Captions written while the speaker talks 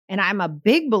And I'm a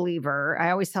big believer.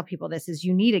 I always tell people this is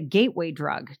you need a gateway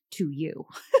drug to you.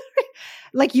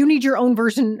 Like you need your own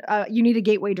version. You need a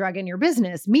gateway drug in your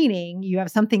business, meaning you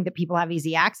have something that people have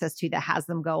easy access to that has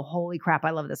them go, holy crap,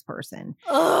 I love this person.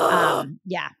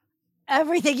 Yeah.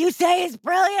 Everything you say is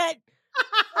brilliant.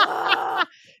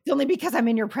 It's only because I'm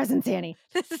in your presence, Annie.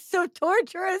 This is so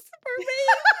torturous for me.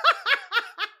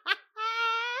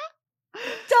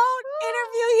 Don't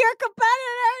interview your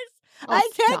competitors. I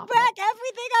take back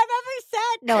everything I've ever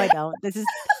said. No, I don't.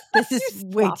 This is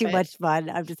way too much fun.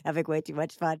 I'm just having way too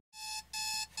much fun.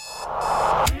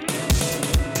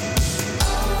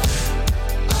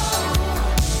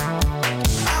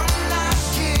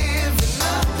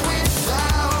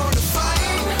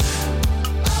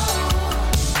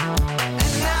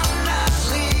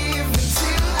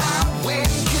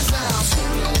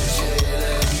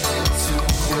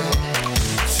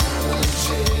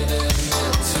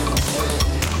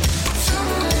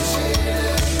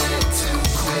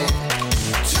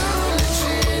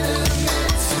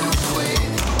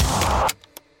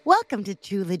 Welcome to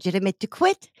Too Legitimate to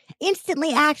Quit,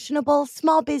 instantly actionable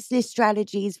small business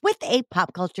strategies with a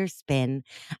pop culture spin.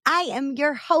 I am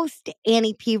your host,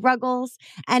 Annie P. Ruggles,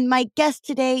 and my guest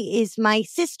today is my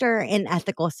sister in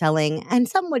ethical selling, and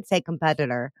some would say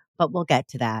competitor, but we'll get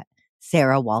to that,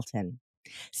 Sarah Walton.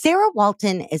 Sarah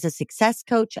Walton is a success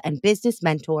coach and business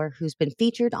mentor who's been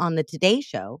featured on The Today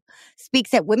Show,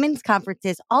 speaks at women's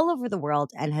conferences all over the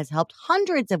world, and has helped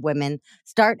hundreds of women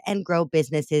start and grow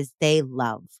businesses they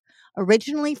love.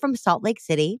 Originally from Salt Lake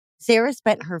City, Sarah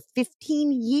spent her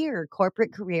 15-year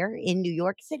corporate career in New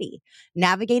York City,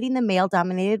 navigating the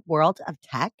male-dominated world of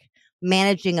tech,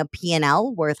 managing a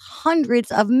P&L worth hundreds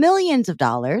of millions of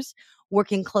dollars,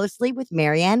 working closely with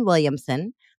Marianne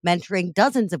Williamson, mentoring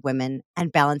dozens of women,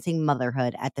 and balancing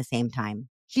motherhood at the same time.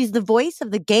 She's the voice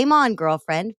of the Game On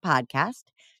Girlfriend podcast.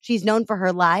 She's known for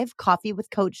her live Coffee with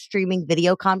Coach streaming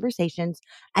video conversations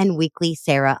and weekly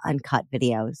Sarah Uncut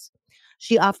videos.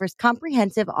 She offers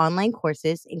comprehensive online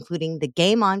courses, including the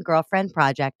Game On Girlfriend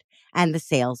Project and the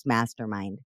Sales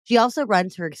Mastermind. She also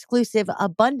runs her exclusive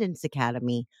Abundance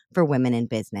Academy for women in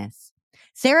business.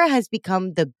 Sarah has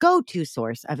become the go-to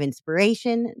source of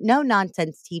inspiration,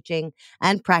 no-nonsense teaching,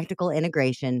 and practical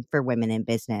integration for women in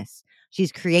business.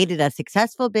 She's created a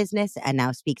successful business and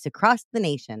now speaks across the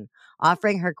nation,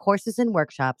 offering her courses and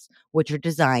workshops, which are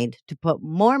designed to put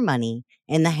more money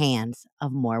in the hands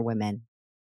of more women.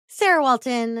 Sarah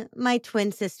Walton, my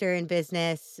twin sister in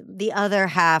business, the other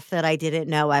half that I didn't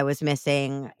know I was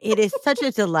missing. It is such a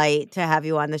delight to have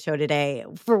you on the show today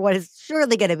for what is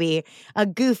surely going to be a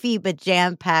goofy but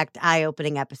jam-packed,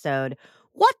 eye-opening episode.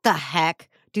 What the heck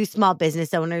do small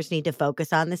business owners need to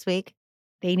focus on this week?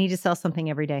 They need to sell something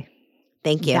every day.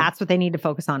 Thank you. That's what they need to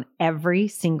focus on every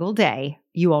single day.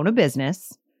 You own a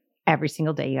business. Every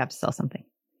single day you have to sell something.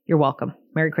 You're welcome.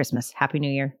 Merry Christmas. Happy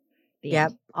New Year.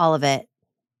 Yep, all of it.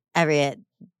 There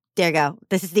you go.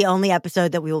 This is the only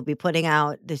episode that we will be putting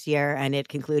out this year, and it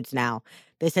concludes now.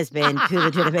 This has been Too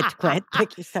Legitimate to Quit.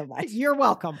 Thank you so much. You're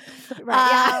welcome.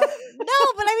 Right,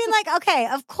 no, but I mean, okay,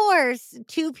 of course,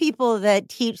 two people that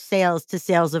teach sales to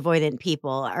sales avoidant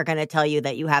people are going to tell you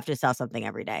that you have to sell something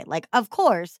every day. Of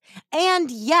course.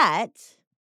 And yet,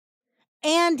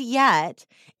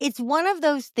 it's one of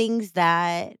those things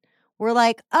that we're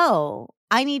like, oh,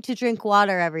 I need to drink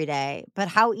water every day, but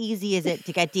how easy is it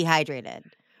to get dehydrated,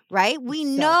 right? We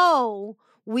know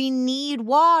we need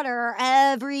water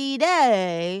every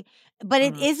day, but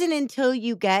it isn't until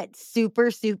you get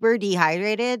super, super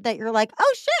dehydrated that you're like,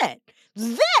 oh shit,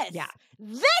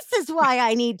 this is why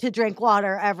I need to drink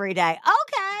water every day.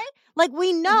 Okay.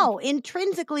 We know,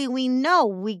 intrinsically, we know,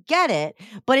 we get it,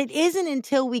 but it isn't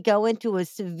until we go into a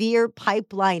severe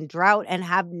pipeline drought and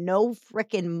have no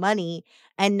freaking money,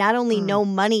 and not only no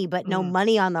money, but no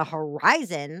money on the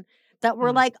horizon, that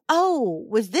we're like, oh,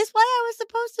 was this why I was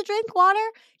supposed to drink water?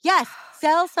 Yes,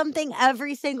 sell something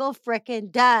every single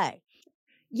freaking day.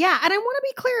 Yeah, and I want to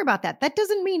be clear about that. That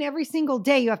doesn't mean every single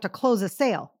day you have to close a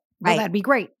sale. Well, Right. that'd be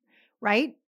great,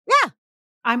 right? Yeah.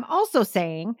 I'm also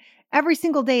saying every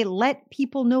single day, let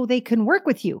people know they can work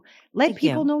with you. Let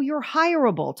people know you're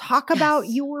hireable. Talk about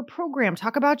your program.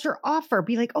 Talk about your offer.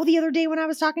 Be like, oh, the other day when I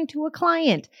was talking to a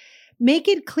client, make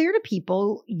it clear to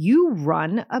people you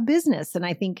run a business. And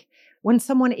I think when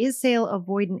someone is sale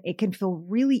avoidant, it can feel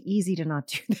really easy to not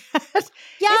do that. Yes.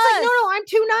 It's like, no, I'm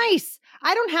too nice.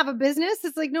 I don't have a business.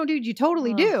 It's like, no, dude, you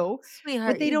totally do.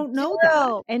 Sweetheart, But they you don't know do.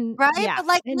 that. And Right? yeah.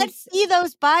 But And let's see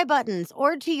those buy buttons.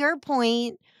 Or to your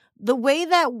point, the way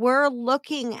that we're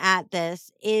looking at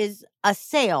this is a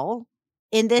sale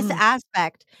in this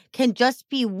aspect can just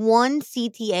be one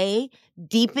CTA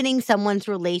deepening someone's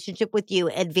relationship with you,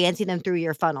 advancing them through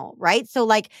your funnel, right? So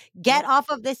like get off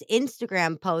of this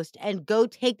Instagram post and go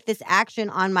take this action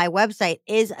on my website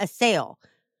is a sale.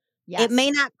 Yes. It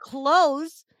may not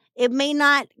close, it may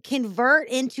not convert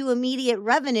into immediate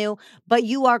revenue, but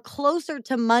you are closer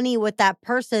to money with that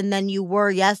person than you were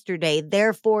yesterday.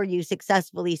 Therefore, you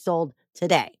successfully sold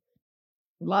today.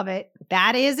 Love it.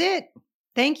 That is it.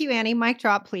 Thank you, Annie. Mic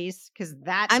drop, please, because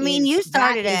you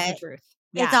started that is it. the truth.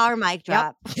 It's our mic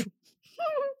drop. Yep.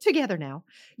 Together now.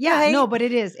 Yeah, right? No, but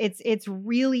it is. It's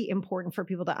really important for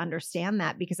people to understand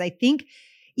that, because I think,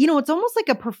 it's almost like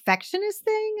a perfectionist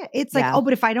thing. It's like, oh,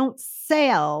 but if I don't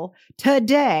sell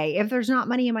today, if there's not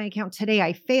money in my account today,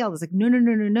 I failed. It's like,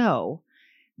 no.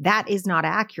 That is not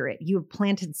accurate. You have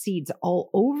planted seeds all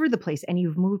over the place and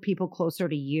you've moved people closer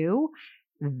to you.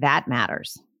 That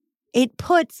matters. It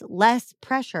puts less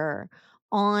pressure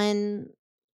on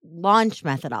launch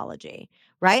methodology,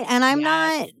 right? And I'm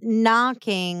not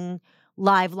knocking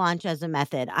live launch as a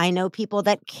method. I know people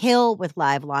that kill with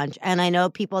live launch, and I know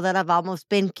people that have almost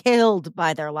been killed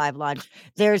by their live launch.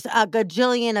 There's a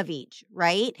gajillion of each,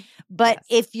 right? But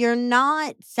if you're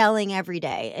not selling every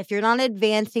day, if you're not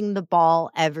advancing the ball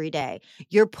every day,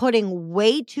 you're putting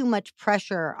way too much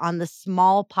pressure on the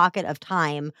small pocket of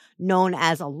time known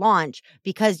as a launch,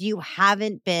 because you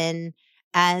haven't been,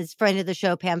 as friend of the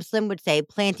show Pam Slim would say,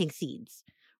 planting seeds,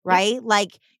 right? Yep.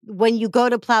 Like when you go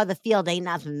to plow the field, ain't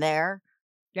nothing there.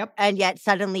 Yep. And yet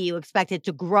suddenly you expect it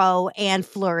to grow and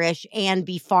flourish and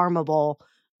be farmable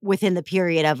within the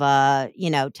period of a,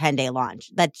 10-day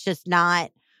launch. That's just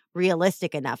not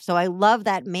realistic enough. So I love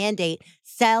that mandate.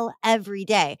 Sell every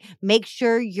day. Make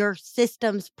sure your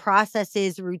systems,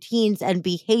 processes, routines, and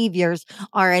behaviors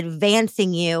are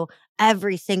advancing you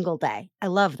every single day. I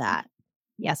love that.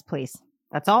 Yes, please.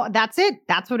 That's all. That's it.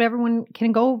 That's what everyone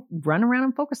can go run around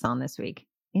and focus on this week.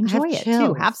 Enjoy it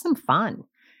too. Have some fun.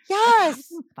 Yes. Have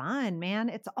some fun, man.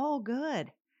 It's all good.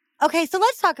 Okay, so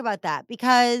let's talk about that,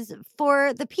 because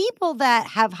for the people that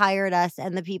have hired us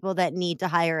and the people that need to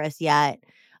hire us yet,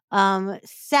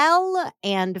 sell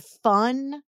and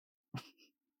fun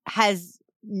has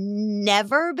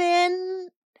never been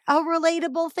a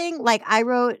relatable thing. Like I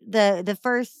wrote the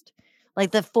first,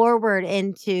 like the foreword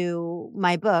into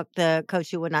my book, The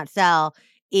Coach Who Would Not Sell,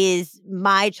 is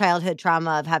my childhood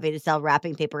trauma of having to sell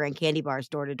wrapping paper and candy bars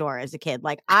door to door as a kid.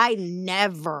 Like I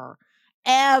never,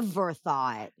 ever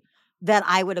thought that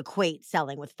I would equate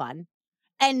selling with fun.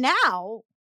 And now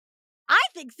I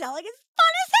think selling is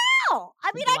fun as hell.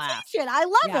 I mean, I teach it. I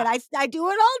love it. I do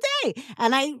it all day.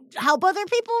 And I help other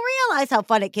people realize how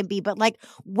fun it can be. But like,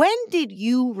 when did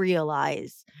you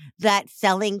realize that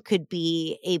selling could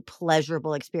be a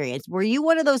pleasurable experience? Were you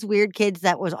one of those weird kids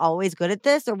that was always good at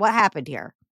this, or what happened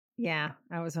here? Yeah,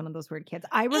 I was one of those weird kids.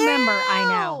 I remember. Ew! I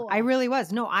know. I really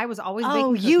was. No, I was always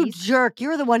baking cookies. You jerk.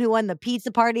 You're the one who won the pizza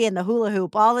party and the hula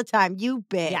hoop all the time. You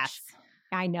bitch. Yes.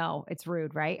 I know. It's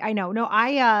rude, right? I know. No,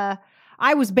 I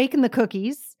was baking the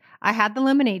cookies. I had the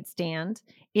lemonade stand.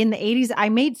 In the 80s, I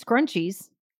made scrunchies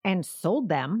and sold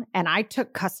them. And I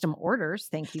took custom orders.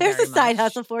 Thank you There's very a side much.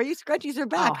 hustle for you. Scrunchies are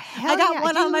back. Oh, I got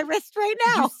one on my wrist right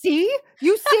now. You see?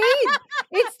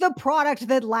 It's the product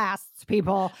that lasts,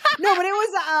 people. No, but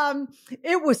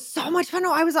it was so much fun.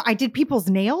 No, I did people's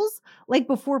nails like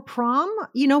before prom.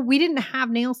 We didn't have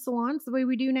nail salons the way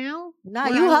we do now. No,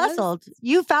 you hustled.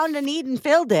 You found a need and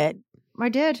filled it. I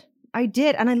did.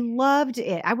 And I loved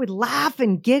it. I would laugh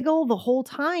and giggle the whole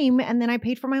time. And then I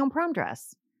paid for my own prom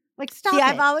dress. Like, stop it.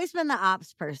 I've always been the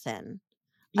ops person.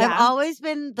 Yeah. I've always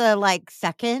been the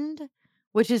second,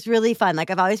 which is really fun. Like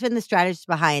I've always been the strategist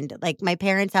behind, like my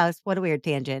parents' house. What a weird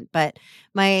tangent. But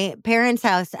my parents'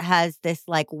 house has this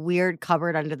weird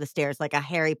cupboard under the stairs, like a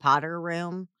Harry Potter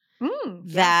room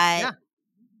that,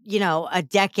 a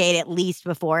decade at least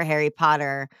before Harry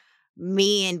Potter,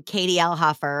 me and Katie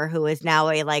Elhofer, who is now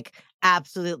a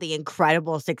absolutely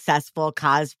incredible, successful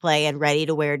cosplay and ready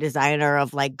to wear designer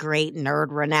of great nerd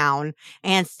renown,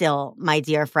 and still my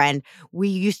dear friend, we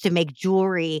used to make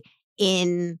jewelry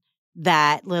in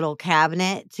that little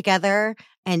cabinet together.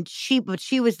 And she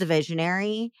was the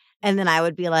visionary. And then I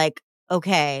would be like,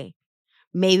 okay,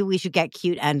 maybe we should get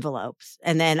cute envelopes.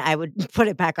 And then I would put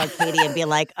it back on Katie and be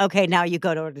like, okay, now you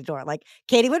go door to door. Like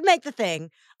Katie would make the thing,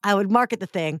 I would market the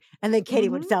thing, and then Katie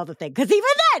would sell the thing. Because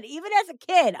even as a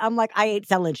kid, I'm like, I ain't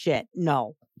selling shit.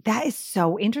 No. That is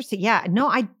so interesting. Yeah. No,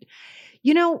 I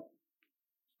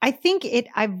think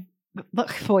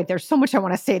boy, there's so much I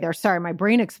want to say there. Sorry, my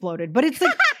brain exploded. But it's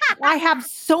like, I have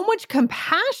so much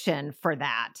compassion for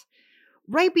that.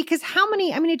 Right? Because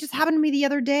it just happened to me the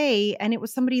other day, and it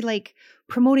was somebody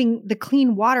promoting the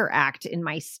Clean Water Act in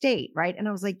my state. Right? And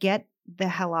I was like, get the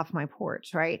hell off my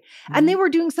porch, right? And they were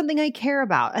doing something I care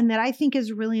about and that I think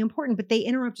is really important, but they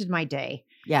interrupted my day.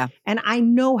 Yeah. And I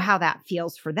know how that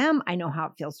feels for them. I know how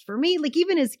it feels for me. Like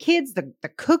even as kids, the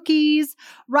cookies,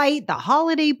 right? The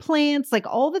holiday plants, like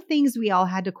all the things we all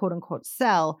had to quote unquote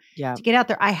sell to get out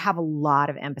there. I have a lot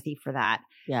of empathy for that.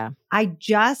 Yeah. I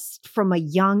just from a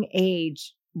young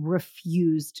age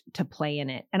refused to play in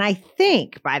it. And I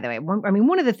think, by the way,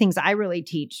 one of the things I really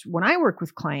teach when I work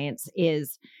with clients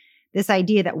is this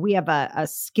idea that we have a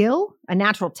skill, a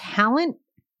natural talent,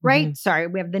 right? Mm-hmm. Sorry,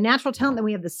 we have the natural talent, then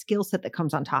we have the skill set that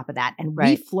comes on top of that. And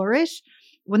we flourish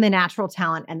when the natural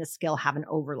talent and the skill have an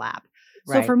overlap.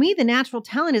 So for me, the natural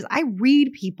talent is I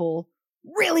read people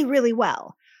really, really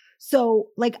well. So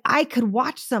like I could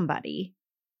watch somebody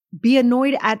be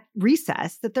annoyed at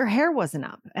recess that their hair wasn't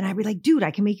up. And I'd be like, dude,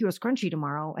 I can make you a scrunchie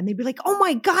tomorrow. And they'd be like, oh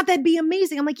my God, that'd be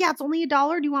amazing. I'm like, yeah, it's only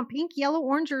 $1. Do you want pink, yellow,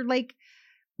 orange, or like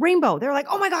rainbow? They're like,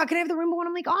 oh my God, can I have the rainbow one?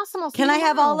 I'm like, awesome. Can I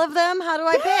have all of them? How do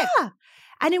I pick?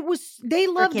 And it was, they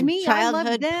loved Frickin' me. Childhood I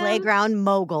loved them. playground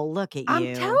mogul. Look at you.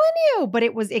 I'm telling you. But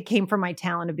it came from my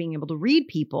talent of being able to read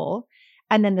people.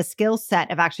 And then the skill set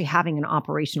of actually having an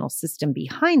operational system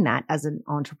behind that as an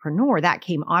entrepreneur, that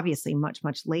came obviously much,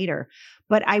 much later.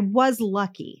 But I was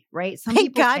lucky, right?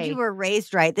 Thank God you were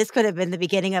raised right. This could have been the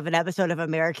beginning of an episode of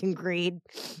American Greed.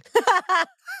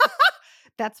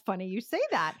 That's funny you say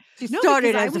that. She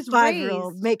started as a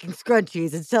 5-year-old making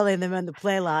scrunchies and selling them in the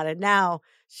play lot. And now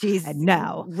she's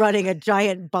running a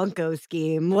giant bunko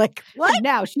scheme. Like, what? And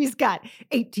now she's got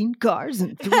 18 cars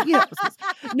and 3 houses.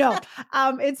 No,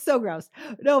 it's so gross.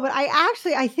 No, but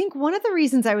I think one of the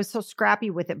reasons I was so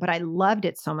scrappy with it, but I loved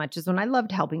it so much is when I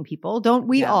loved helping people. Don't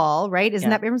we all, right?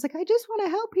 Isn't that, everyone's like, I just want to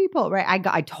help people, right?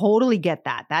 I totally get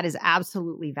that. That is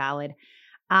absolutely valid.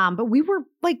 But we were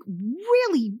like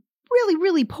really,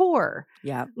 really poor.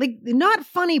 Yeah. Like not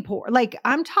funny poor. Like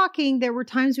I'm talking, there were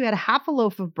times we had half a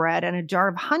loaf of bread and a jar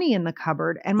of honey in the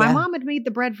cupboard and my mom had made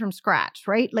the bread from scratch,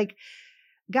 right? Like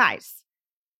guys,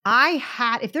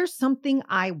 if there's something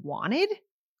I wanted,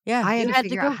 I had to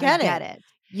figure out how to get it.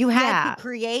 You had to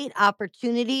create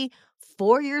opportunity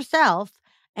for yourself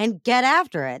and get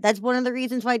after it. That's one of the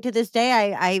reasons why to this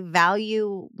day I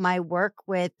value my work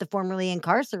with the formerly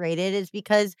incarcerated is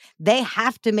because they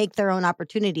have to make their own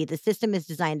opportunity. The system is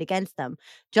designed against them.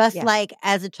 Just like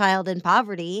as a child in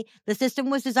poverty, the system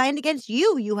was designed against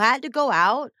you. You had to go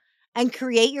out and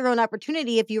create your own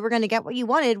opportunity if you were going to get what you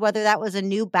wanted, whether that was a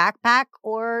new backpack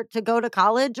or to go to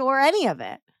college or any of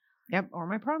it. Yep. Or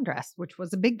my prom dress, which was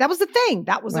that was the thing.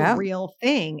 That was a real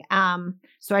thing.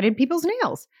 So I did people's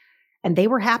nails. And they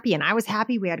were happy and I was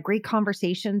happy. We had great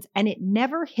conversations and it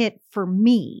never hit for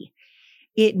me.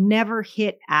 It never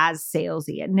hit as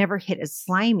salesy. It never hit as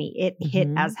slimy. It hit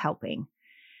as helping.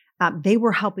 They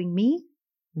were helping me.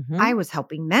 I was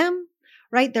helping them,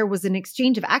 right? There was an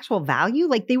exchange of actual value.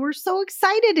 Like they were so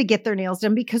excited to get their nails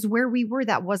done because where we were,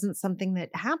 that wasn't something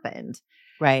that happened.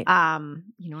 Right. And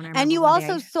you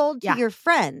also sold to your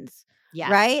friends. Yeah.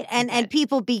 Right. And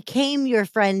people became your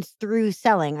friends through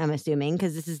selling, I'm assuming,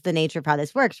 because this is the nature of how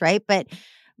this works. Right. But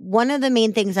one of the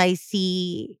main things I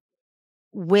see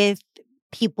with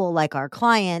people like our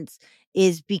clients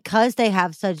is because they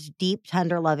have such deep,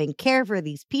 tender, loving care for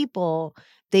these people,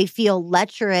 they feel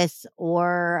lecherous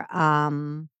or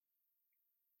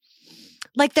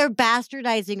like they're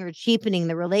bastardizing or cheapening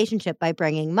the relationship by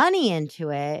bringing money into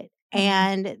it.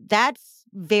 And that's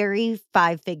very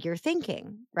 5-figure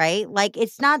thinking, right? Like,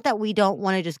 it's not that we don't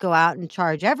want to just go out and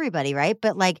charge everybody, right?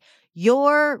 But like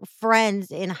your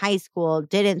friends in high school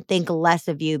didn't think less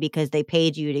of you because they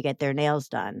paid you to get their nails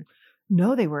done.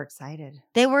 No, they were excited.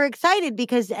 They were excited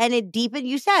because, and it deepened,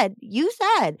 you said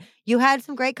you had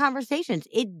some great conversations.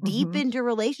 It deepened your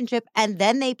relationship and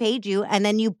then they paid you and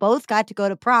then you both got to go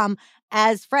to prom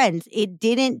as friends. It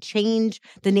didn't change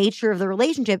the nature of the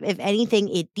relationship. If anything,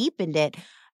 it deepened it.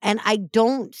 And I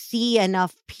don't see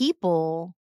enough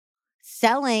people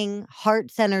selling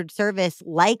heart-centered service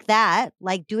like that,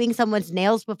 like doing someone's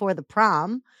nails before the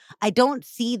prom. I don't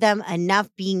see them enough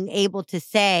being able to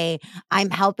say,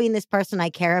 I'm helping this person I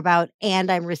care about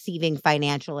and I'm receiving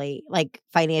financial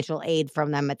aid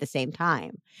from them at the same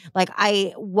time.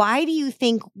 Why do you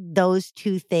think those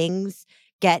two things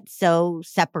get so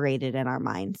separated in our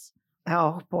minds?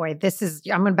 Oh boy,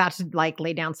 I'm about to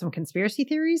lay down some conspiracy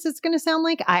theories. It's going to sound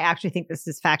like I actually think this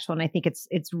is factual and I think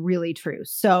it's really true.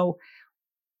 So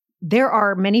there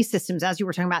are many systems, as you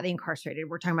were talking about the incarcerated,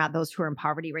 we're talking about those who are in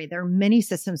poverty, right? There are many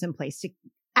systems in place to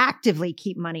actively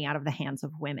keep money out of the hands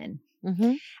of women.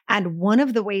 And one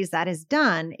of the ways that is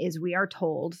done is we are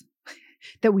told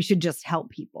that we should just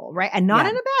help people, right? And not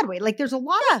in a bad way. Like there's a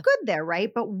lot of good there,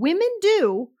 right? But women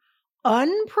do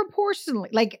unproportionately,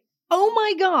 like, oh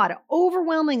my God,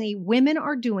 overwhelmingly, women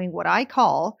are doing what I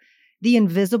call the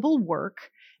invisible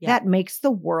work that makes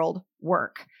the world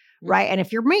work. Right. And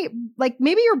if you're like,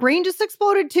 maybe your brain just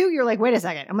exploded too. You're like, wait a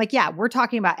second. I'm like, yeah, we're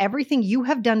talking about everything you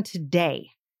have done today.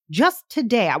 Just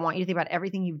today. I want you to think about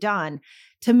everything you've done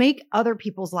to make other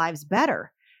people's lives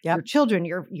better. Your children,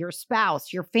 your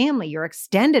spouse, your family, your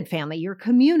extended family, your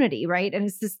community. Right. And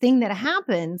it's this thing that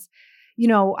happens. You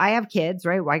know, I have kids,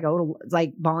 right? I go to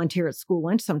like volunteer at school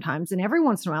lunch sometimes, and every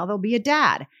once in a while there'll be a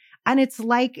dad. And it's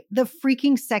like the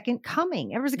freaking second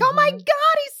coming. Everyone's like, oh my God,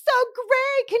 he's so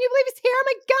great. Can you believe he's here? Oh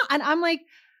my God. And I'm like,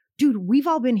 dude, we've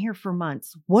all been here for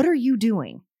months. What are you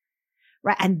doing?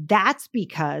 Right. And that's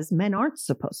because men aren't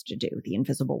supposed to do the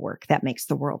invisible work that makes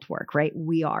the world work, right?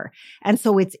 We are. And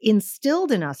so it's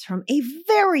instilled in us from a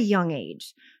very young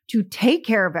age to take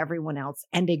care of everyone else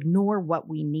and ignore what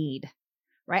we need.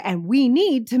 Right. And we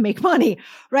need to make money.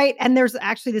 Right. And there's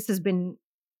actually, this has been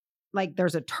like,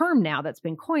 there's a term now that's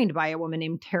been coined by a woman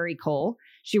named Terry Cole.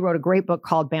 She wrote a great book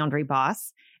called Boundary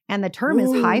Boss. And the term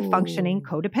is high functioning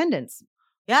codependence.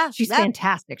 Yeah. She's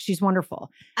fantastic. She's wonderful.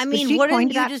 I mean,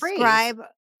 wouldn't you describe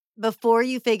before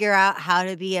you figure out how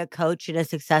to be a coach in a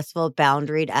successful,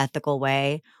 boundaried, ethical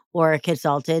way, or a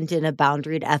consultant in a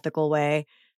boundaried, ethical way,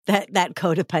 that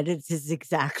codependence is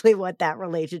exactly what that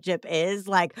relationship is.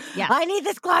 Like, I need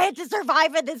this client to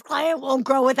survive and this client won't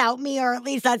grow without me, or at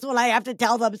least that's what I have to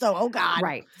tell them. So, oh God.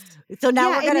 Right. So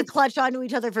now we're going to clutch onto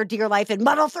each other for dear life and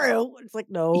muddle through. It's like,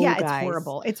 no, guys. It's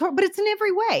horrible. It's horrible, but it's in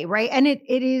every way, right? And it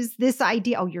is this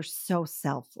idea, oh, you're so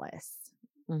selfless.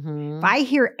 If I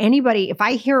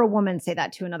hear a woman say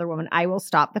that to another woman, I will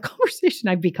stop the conversation.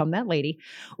 I've become that lady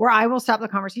where I will stop the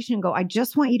conversation and go, I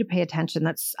just want you to pay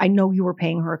attention. I know you were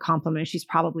paying her a compliment. She's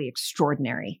probably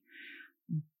extraordinary,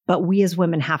 but we as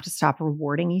women have to stop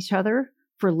rewarding each other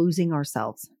for losing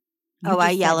ourselves.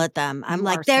 I yell at them. I'm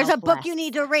like, there's a book you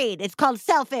need to read. It's called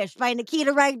Selfish by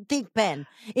Nikita Wright Thinkpen.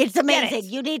 It's amazing.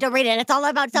 You need to read it. It's all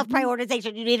about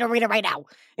self-prioritization. You need to read it right now.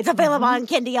 It's available on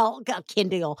Kindle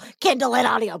and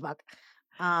audiobook.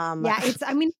 It's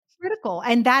critical.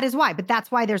 And that is why, but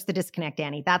that's why there's the disconnect,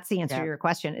 Annie. That's the answer to your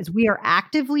question is we are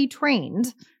actively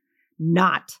trained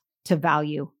not to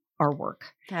value our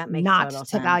work, not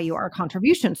to value our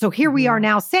contribution. So here we are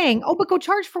now saying, oh, but go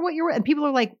charge for what you're, and people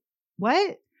are like,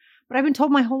 what? But I've been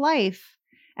told my whole life.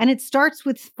 And it starts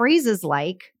with phrases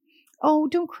like, oh,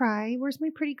 don't cry. Where's my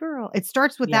pretty girl? It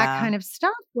starts with that kind of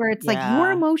stuff where it's like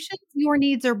your emotions, your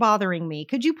needs are bothering me.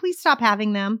 Could you please stop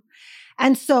having them?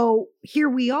 And so here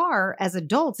we are as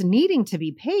adults needing to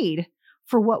be paid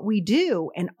for what we do.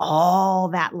 And all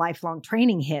that lifelong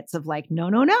training hits of like,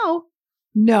 no,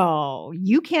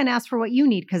 you can't ask for what you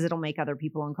need because it'll make other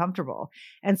people uncomfortable.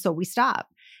 And so we stop.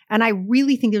 And I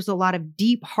really think there's a lot of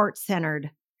deep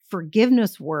heart-centered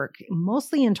forgiveness work,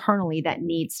 mostly internally, that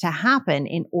needs to happen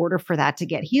in order for that to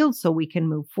get healed so we can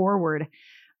move forward.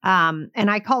 And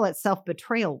I call it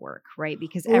self-betrayal work, right?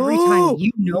 Because every time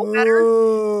you know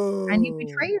better and you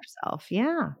betray yourself.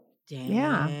 Yeah.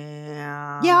 Damn.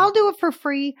 Yeah, I'll do it for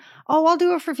free. Oh, I'll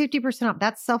do it for 50% off.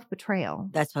 That's self-betrayal.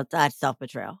 That's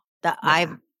self-betrayal.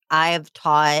 I've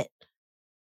taught,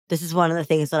 this is one of the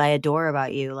things that I adore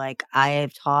about you. Like, I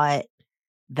have taught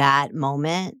that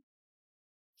moment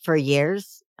for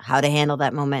years, how to handle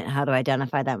that moment, how to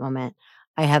identify that moment.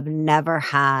 I have never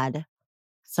had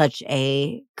such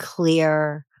a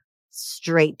clear,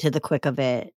 straight to the quick of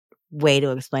it way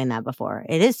to explain that before.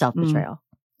 It is self-betrayal.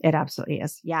 It absolutely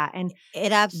is. Yeah. And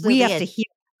it absolutely we have to heal.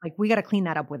 Like, we got to clean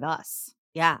that up with us.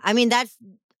 Yeah. I mean, that's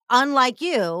unlike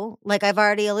you. Like I've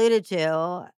already alluded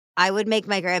to, I would make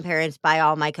my grandparents buy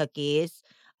all my cookies.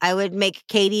 I would make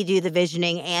Katie do the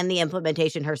visioning and the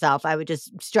implementation herself. I would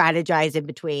just strategize in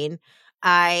between. If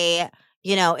I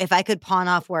could pawn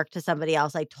off work to somebody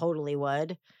else, I totally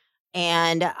would.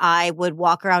 And I would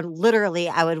walk around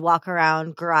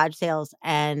garage sales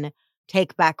and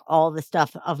take back all the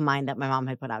stuff of mine that my mom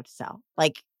had put out to sell.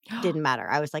 Like, didn't matter.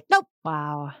 I was like, nope.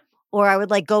 Wow. Or I would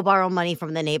like go borrow money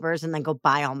from the neighbors and then go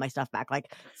buy all my stuff back.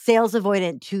 Like sales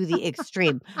avoidant to the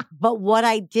extreme. But what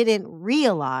I didn't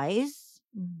realize,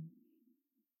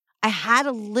 I had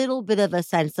a little bit of a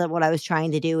sense that what I was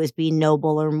trying to do is be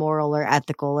noble or moral or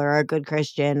ethical or a good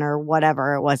Christian or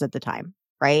whatever it was at the time.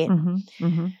 Right.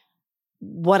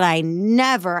 What I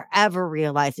never, ever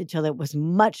realized until it was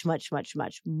much, much, much,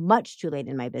 much, much too late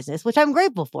in my business, which I'm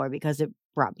grateful for because it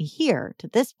brought me here to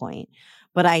this point.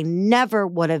 But I never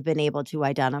would have been able to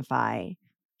identify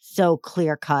so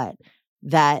clear cut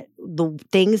that the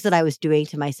things that I was doing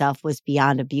to myself was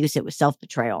beyond abuse. It was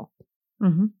self-betrayal.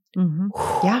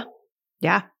 Yeah.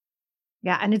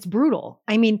 And it's brutal.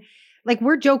 I mean, Like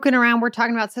we're joking around, we're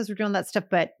talking about says we're doing that stuff,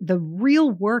 but the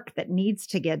real work that needs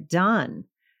to get done.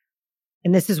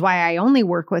 And this is why I only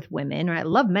work with women, or I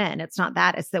love men. It's not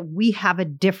that. It's that we have a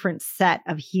different set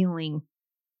of healing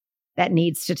that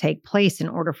needs to take place in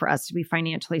order for us to be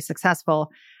financially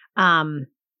successful. And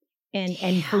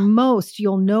for most,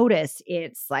 you'll notice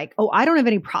it's like, oh, I don't have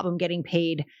any problem getting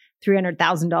paid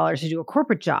 $300,000 to do a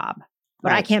corporate job,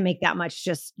 but I can't make that much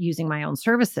just using my own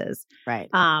services. Right.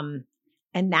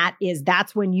 And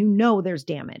that's when you know there's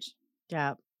damage.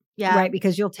 Yeah. Yeah. Right.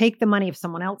 Because you'll take the money if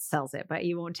someone else sells it, but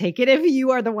you won't take it if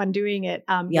you are the one doing it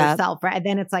yourself. Right. And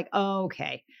then it's like, oh,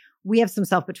 okay, we have some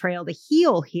self-betrayal to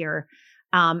heal here.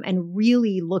 And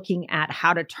really looking at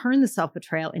how to turn the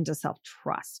self-betrayal into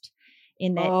self-trust.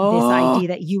 In that this idea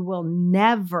that you will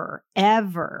never,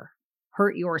 ever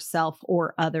hurt yourself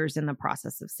or others in the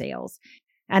process of sales.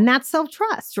 And that's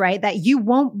self-trust, right? That you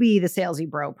won't be the salesy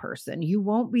bro person. You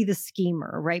won't be the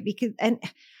schemer, right? Because, and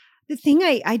the thing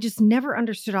I just never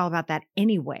understood all about that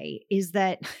anyway, is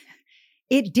that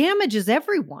it damages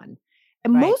everyone.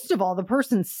 And most of all, the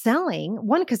person selling,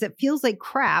 one, because it feels like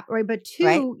crap, right? But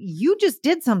two, you just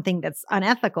did something that's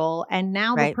unethical. And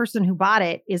now the person who bought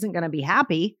it isn't going to be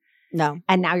happy. No.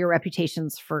 And now your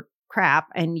reputation's for crap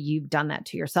and you've done that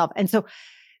to yourself. And so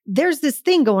there's this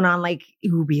thing going on like,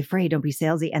 ooh, be afraid, don't be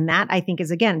salesy. And that I think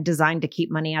is, again, designed to keep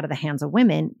money out of the hands of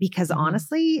women because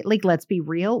honestly, like, let's be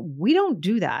real, we don't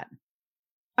do that.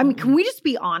 I mean, can we just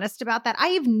be honest about that? I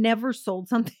have never sold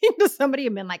something to somebody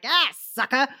and been like,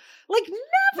 sucker. Like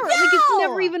never. No! Like it's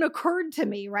never even occurred to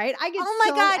me, right? I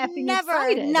get effing never,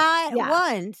 excited. not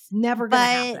once. Never gonna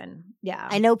happen. Yeah.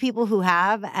 I know people who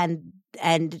have, and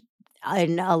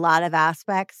in a lot of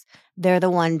aspects, they're the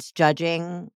ones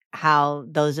judging how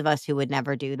those of us who would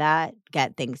never do that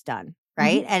get things done,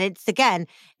 right? And it's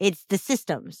the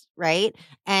systems, right?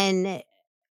 And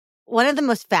one of the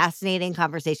most fascinating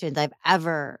conversations I've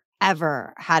ever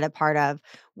had a part of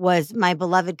was my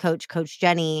beloved coach, Coach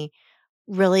Jenny,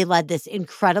 really led this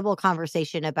incredible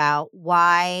conversation about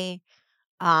why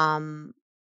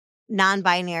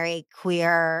non-binary,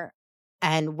 queer,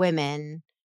 and women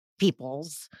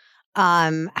peoples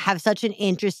have such an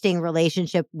interesting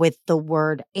relationship with the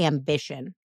word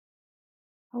ambition.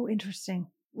 Oh, interesting.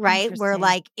 Right? Where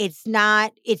like, it's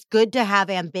good to have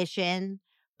ambition,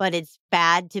 but it's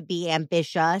bad to be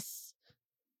ambitious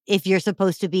if you're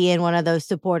supposed to be in one of those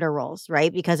supporter roles,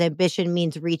 right? Because ambition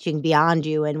means reaching beyond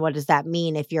you. And what does that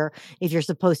mean if you're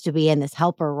supposed to be in this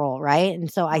helper role, right?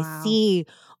 And so I see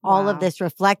all of this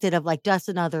reflected of like just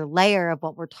another layer of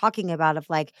what we're talking about of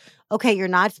like, okay, you're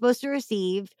not supposed to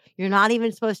receive. You're not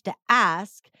even supposed to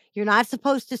ask. You're not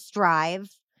supposed to strive.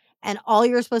 And all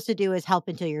you're supposed to do is help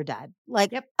until you're dead.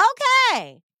 Like,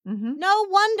 okay. No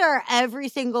wonder every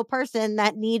single person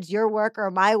that needs your work or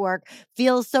my work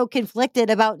feels so conflicted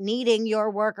about needing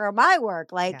your work or my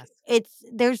work. Like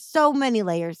there's so many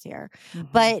layers here.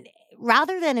 But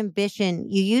rather than ambition,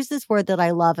 you use this word that I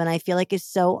love and I feel like is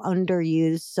so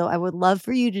underused. So I would love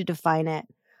for you to define it.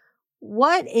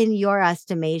 What, in your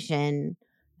estimation,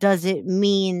 does it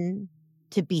mean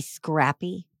to be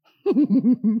scrappy?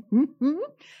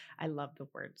 I love the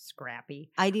word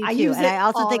scrappy. I do too. And I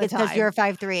also think it's because you're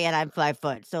 5'3" and I'm 5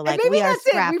 foot. So like we are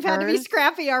scrappers. We've had to be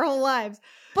scrappy our whole lives.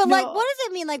 But like, what does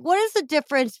it mean? Like, what is the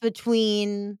difference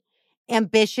between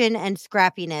ambition and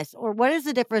scrappiness? Or what is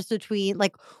the difference between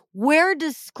like, where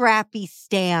does scrappy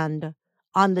stand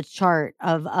on the chart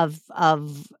of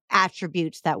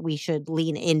attributes that we should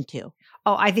lean into?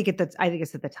 Oh, I think it's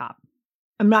at the top.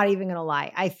 I'm not even going to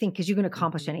lie. I think because you can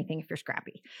accomplish anything if you're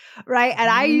scrappy, right? And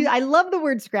I love the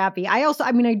word scrappy. I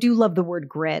do love the word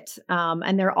grit.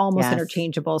 And they're almost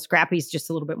interchangeable. Scrappy is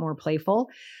just a little bit more playful.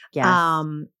 Yes.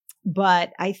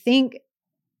 But I think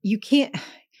you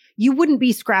wouldn't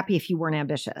be scrappy if you weren't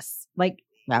ambitious. Like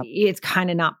it's kind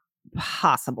of not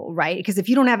possible, right? Because if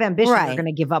you don't have ambition, you're going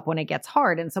to give up when it gets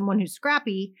hard. And someone who's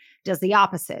scrappy does the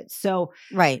opposite. So,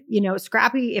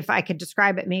 scrappy, if I could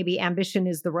describe it, maybe ambition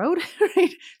is the road, right?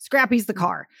 Scrappy's the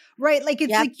car, right? Like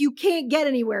it's like you can't get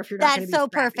anywhere if you're not going to be so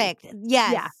scrappy. Perfect.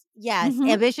 Yes. Yeah. Yes.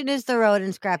 Ambition is the road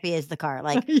and scrappy is the car.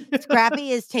 Like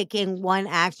scrappy is taking one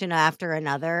action after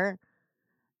another.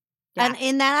 Yeah. And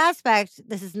in that aspect,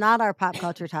 this is not our pop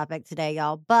culture topic today,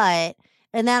 y'all, but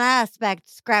in that aspect,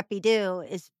 Scrappy Doo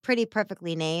is pretty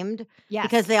perfectly named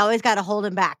because they always got to hold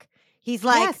him back. He's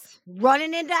like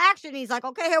running into action. He's like,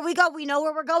 okay, here we go. We know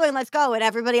where we're going. Let's go. And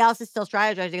everybody else is still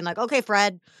strategizing like, okay,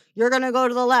 Fred, you're going to go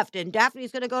to the left and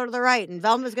Daphne's going to go to the right and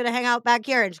Velma's going to hang out back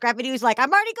here. And Scrappy Doo's like, I'm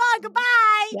already gone.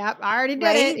 Goodbye. Yep. I already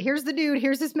did it. Here's the dude.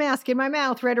 Here's his mask in my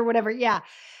mouth, right? Or whatever. Yeah.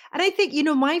 And I think,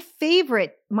 my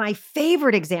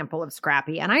favorite example of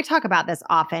Scrappy, and I talk about this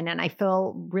often, and I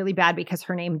feel really bad because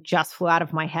her name just flew out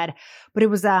of my head, but it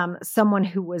was someone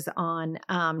who was on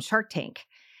Shark Tank.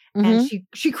 And Mm-hmm.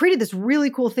 she created this really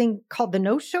cool thing called the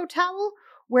no-show towel,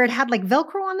 where it had like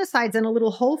Velcro on the sides and a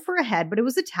little hole for a head, but it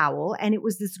was a towel. And it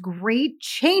was this great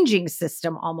changing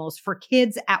system almost for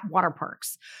kids at water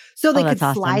parks. So they could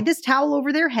slide this towel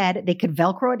over their head. They could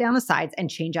Velcro it down the sides and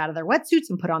change out of their wetsuits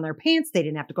and put on their pants. They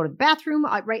didn't have to go to the bathroom.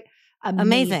 Right.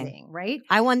 Amazing. Right.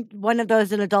 I want one of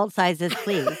those in adult sizes,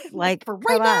 please. Like for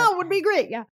right now would be great.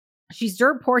 Yeah. She's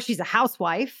dirt poor. She's a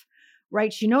housewife.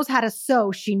 Right. She knows how to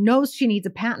sew. She knows she needs a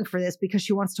patent for this because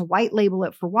she wants to white label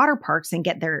it for water parks and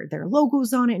get their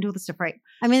logos on it and do all this stuff. Right.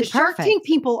 I mean, the Shark Tank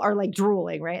people are like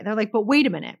drooling, right? They're like, but wait a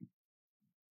minute.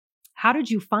 How did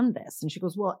you fund this? And she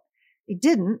goes, well, it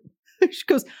didn't. She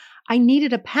goes, I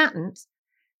needed a patent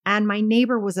and my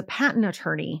neighbor was a patent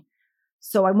attorney.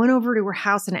 So I went over to her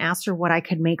house and asked her what I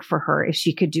could make for her if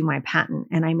she could do my patent.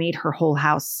 And I made her whole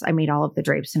house. I made all of the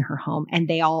drapes in her home. And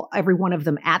every one of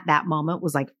them at that moment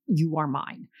was like, you are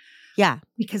mine. Yeah.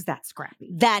 Because that's Scrappy.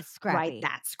 That's Scrappy. Right.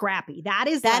 That's Scrappy. That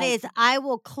is, I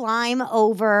will climb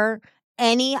over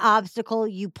any obstacle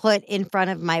you put in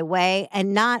front of my way.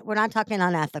 And we're not talking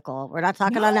unethical. We're not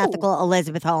talking unethical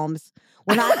Elizabeth Holmes.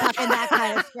 We're not talking that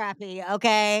kind of Scrappy.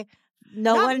 Okay.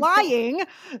 Not lying.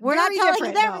 We're not telling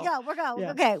you. There we go. We're going.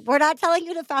 Yeah. Okay. We're not telling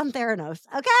you to found Theranos.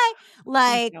 Okay.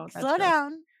 Like, slow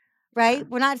down. Right. Yeah.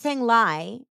 We're not saying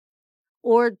lie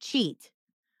or cheat.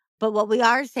 But what we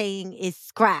are saying is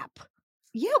scrap.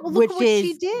 Yeah. Well, look at what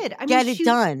she did. Get it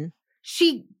done. Do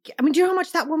you know how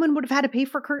much that woman would have had to pay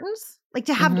for curtains? Like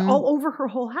to have all over her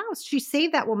whole house. She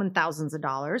saved that woman thousands of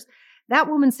dollars. That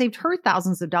woman saved her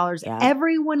thousands of dollars. Yeah.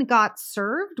 Everyone got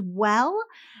served well.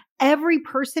 Every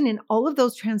person in all of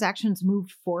those transactions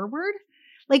moved forward.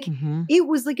 Like it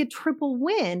was like a triple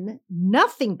win.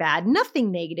 Nothing bad,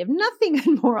 nothing negative, nothing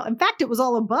immoral. In fact, it was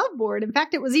all above board. In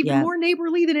fact, it was even more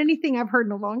neighborly than anything I've heard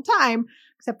in a long time,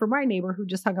 except for my neighbor who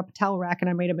just hung up a towel rack and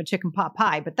I made him a chicken pot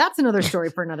pie. But that's another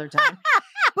story for another time.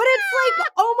 But it's like,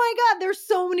 oh my God, there's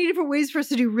so many different ways for us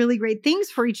to do really great things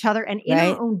for each other and in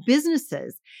our own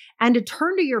businesses and to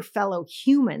turn to your fellow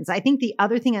humans. I think the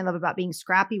other thing I love about being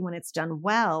Scrappy when it's done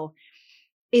well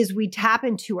is we tap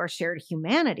into our shared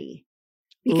humanity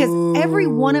because every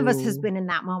one of us has been in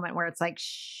that moment where it's like,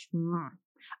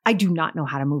 I do not know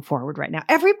how to move forward right now.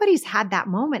 Everybody's had that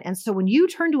moment. And so when you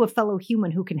turn to a fellow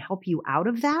human who can help you out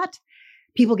of that,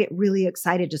 people get really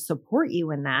excited to support you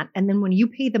in that. And then when you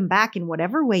pay them back in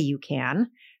whatever way you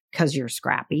can, because you're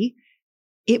Scrappy,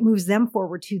 it moves them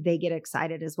forward too. They get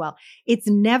excited as well. It's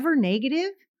never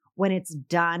negative when it's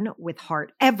done with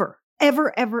heart. Ever,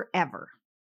 ever, ever, ever.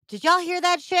 Did y'all hear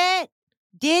that shit?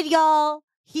 Did y'all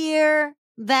hear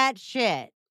that shit?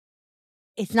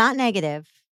 It's not negative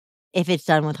if it's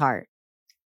done with heart.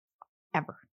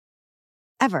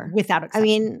 Ever. Without exception. I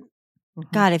mean,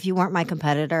 God, if you weren't my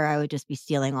competitor, I would just be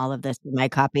stealing all of this in my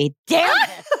copy. Damn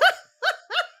it!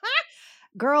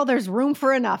 Girl, there's room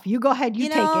for enough. You go ahead. You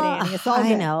take it, Annie. It's all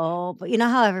good. I know. But you know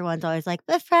how everyone's always like,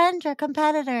 befriend your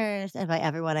competitors. And by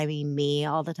everyone, I mean me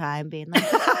all the time being like,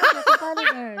 befriend your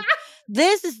competitors.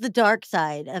 This is the dark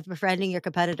side of befriending your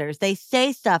competitors. They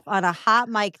say stuff on a hot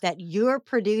mic that you're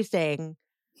producing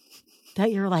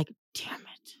that you're like, damn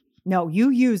it. No, you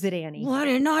use it, Annie. Why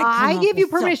didn't I give you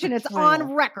permission. It's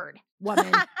on record,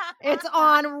 woman. It's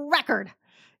on record.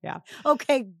 Yeah.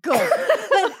 Okay, good.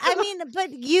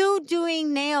 But you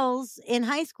doing nails in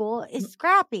high school is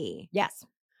Scrappy. Yes.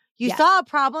 You saw a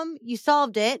problem, you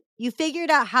solved it, you figured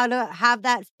out how to have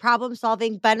that problem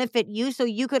solving benefit you so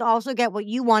you could also get what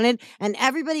you wanted, and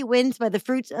everybody wins by the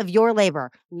fruits of your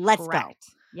labor. Let's go.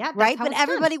 Yeah. Right? But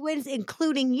everybody wins,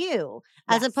 including you,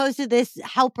 as opposed to this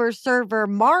helper, server,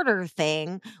 martyr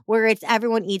thing where it's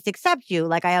everyone eats except you.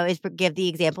 Like I always give the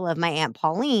example of my Aunt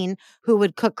Pauline, who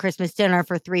would cook Christmas dinner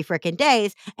for 3 frickin'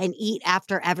 days and eat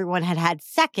after everyone had had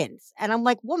seconds. And I'm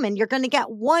like, woman, you're going to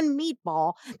get one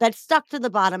meatball that's stuck to the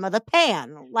bottom of the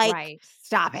pan. Like, right.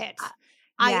 Stop it.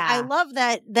 I love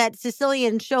that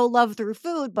Sicilians show love through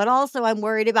food, but also I'm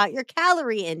worried about your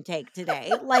calorie intake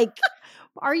today. Like,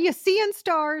 are you seeing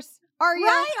stars? Are you?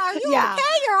 Right? Are you okay?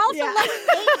 You're also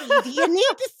like 80. Do you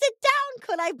need to sit down?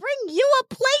 Could I bring you a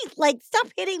plate? Like, stop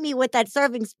hitting me with that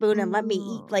serving spoon and let me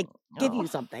eat. Like, give you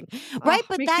something, right?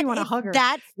 But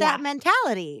that's that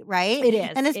mentality, right? It is,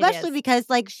 and especially because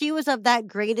like she was of that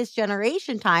greatest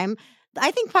generation time.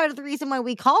 I think part of the reason why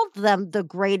we called them the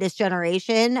greatest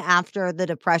generation after the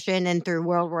Depression and through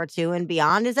World War II and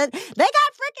beyond is that they got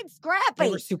freaking scrappy. They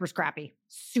were super scrappy.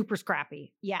 Super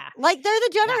scrappy. Yeah. Like they're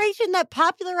the generation that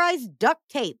popularized duct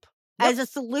tape. as a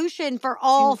solution for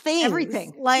all things.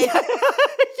 Everything. Like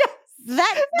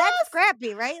Yes. that's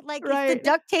Scrappy, right? Like it's the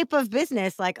duct tape of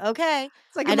business. Like, okay,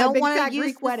 It's like I in my don't big want fat to use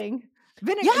Greek this. wedding.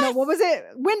 Vinegar. Yes. No, what was it?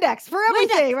 Windex for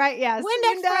everything, right? Yes.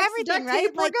 Windex for everything, duct right?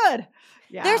 tape, Like, we're good.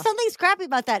 Yeah. There's something scrappy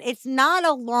about that. It's not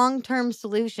a long-term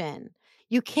solution.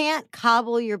 You can't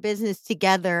cobble your business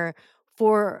together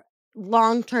for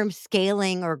long-term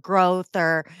scaling or growth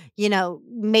or,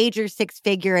 major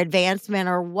six-figure advancement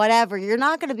or whatever. You're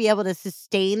not going to be able to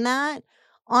sustain that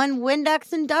on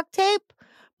Windex and duct tape.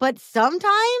 But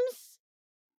sometimes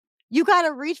you got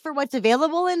to reach for what's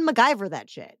available and MacGyver that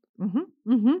shit.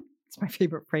 Mm-hmm. Mm-hmm. It's my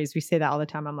favorite phrase. We say that all the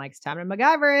time. I'm like, it's time to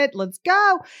MacGyver it. Let's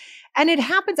go. And it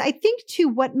happens. I think too,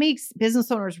 what makes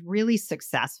business owners really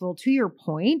successful, to your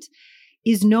point,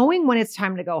 is knowing when it's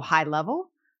time to go high level,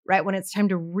 right? When it's time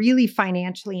to really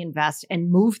financially invest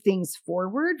and move things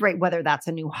forward, right? Whether that's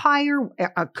a new hire,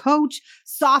 a coach,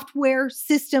 software,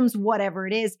 systems, whatever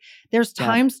it is, there's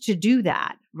times to do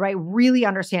that, right? Really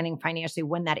understanding financially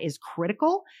when that is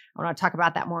critical. I want to talk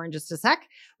about that more in just a sec.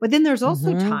 But then there's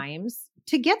also times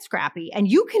to get scrappy, and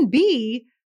you can be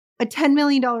a $10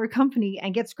 million company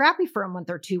and get scrappy for a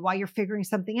month or two while you're figuring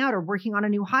something out or working on a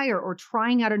new hire or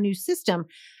trying out a new system.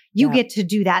 You get to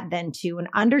do that then too. And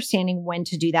understanding when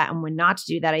to do that and when not to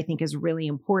do that, I think is really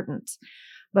important.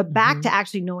 But back to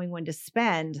actually knowing when to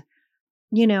spend,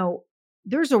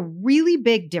 there's a really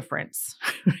big difference.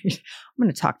 I'm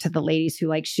going to talk to the ladies who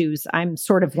like shoes. I'm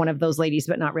sort of one of those ladies,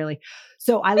 but not really.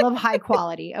 So I love high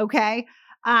quality. Okay.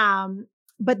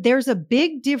 But there's a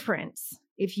big difference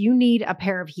if you need a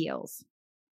pair of heels.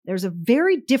 There's a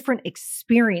very different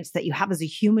experience that you have as a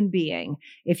human being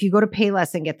if you go to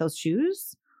Payless and get those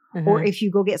shoes, or if you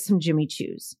go get some Jimmy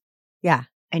Choos. Yeah.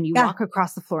 And you walk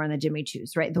across the floor in the Jimmy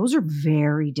Choos, right? Those are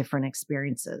very different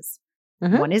experiences.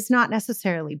 One is not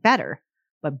necessarily better,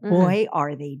 but boy,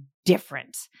 are they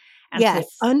different. And so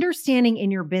understanding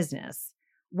in your business,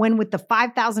 when with the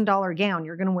 $5,000 gown,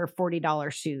 you're going to wear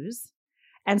 $40 shoes.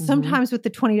 And sometimes with the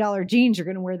 $20 jeans, you're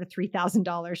going to wear the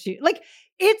 $3,000 shoe. Like,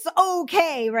 it's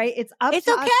okay, right? It's up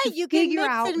to us to you can figure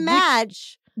mix out and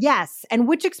match. Yes. And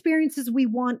which experiences we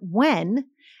want when,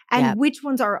 and which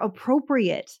ones are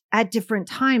appropriate at different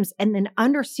times. And then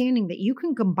understanding that you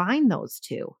can combine those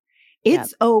two.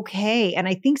 It's okay. And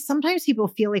I think sometimes people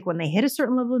feel like when they hit a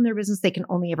certain level in their business, they can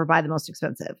only ever buy the most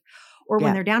expensive. Or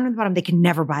when they're down at the bottom, they can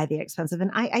never buy the expensive.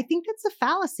 And I think that's a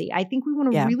fallacy. I think we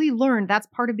want to really learn. That's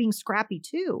part of being scrappy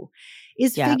too,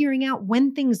 is figuring out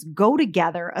when things go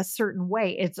together a certain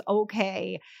way. It's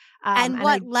okay. And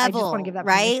what level, I just want to give that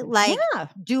right? permission. Like,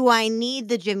 do I need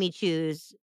the Jimmy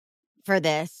Choos for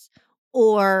this?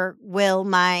 Or will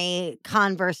my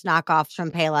Converse knockoffs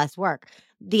from Payless work?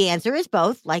 The answer is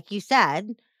both, like you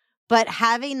said. But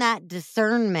having that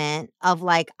discernment of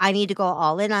like, I need to go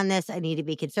all in on this, I need to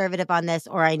be conservative on this,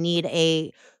 or I need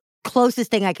a closest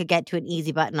thing I could get to an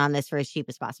easy button on this for as cheap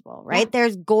as possible, right?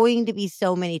 There's going to be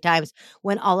so many times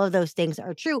when all of those things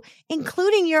are true,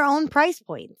 including your own price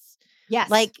points. Yes.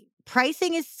 Like,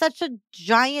 pricing is such a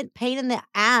giant pain in the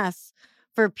ass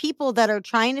for people that are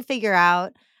trying to figure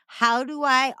out, how do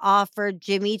I offer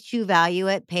Jimmy Choo value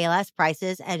at Payless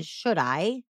prices, and should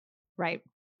I?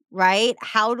 Right?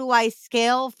 How do I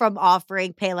scale from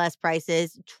offering Payless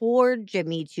prices toward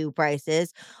Jimmy Choo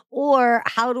prices? Or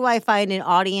how do I find an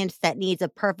audience that needs a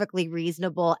perfectly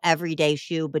reasonable everyday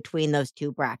shoe between those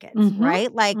two brackets?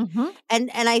 Right? Like,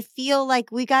 and I feel like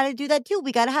we got to do that too.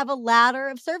 We got to have a ladder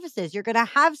of services. You're going to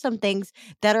have some things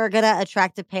that are going to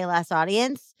attract a Payless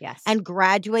audience and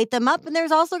graduate them up. And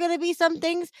there's also going to be some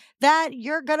things that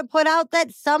you're going to put out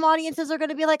that some audiences are going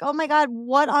to be like, oh my God,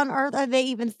 what on earth are they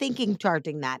even thinking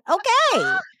charging that?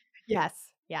 Okay. Yes.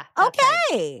 Yeah.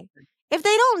 Okay. If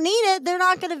they don't need it, they're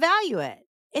not going to value it.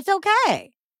 It's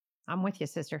okay. I'm with you,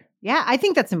 sister. Yeah, I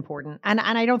think that's important. And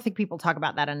I don't think people talk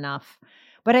about that enough.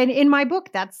 But in my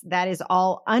book, that is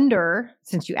all under,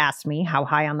 since you asked me how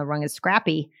high on the rung is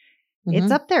scrappy,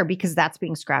 it's up there because that's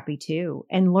being scrappy too.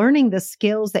 And learning the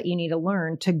skills that you need to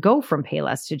learn to go from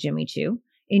Payless to Jimmy Choo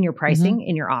in your pricing,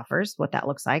 in your offers, what that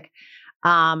looks like.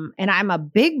 And I'm a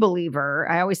big believer.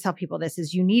 I always tell people this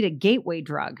is you need a gateway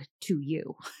drug to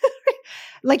you.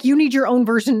 Like you need your own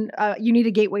version. You need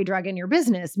a gateway drug in your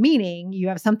business, meaning you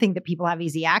have something that people have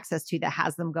easy access to that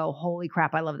has them go, holy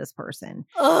crap, I love this person.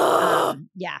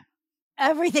 Yeah.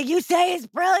 Everything you say is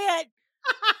brilliant.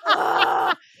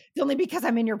 It's only because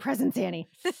I'm in your presence, Annie.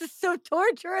 This is so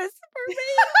torturous for me.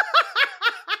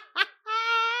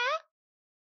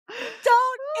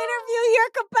 Don't interview your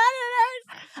competitors.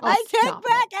 I take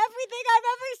back everything I've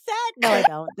ever said. No, I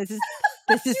don't.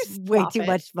 This is way too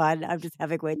much fun. I'm just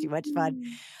having way too much fun.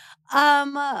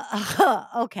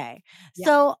 Okay. Yeah.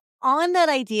 So on that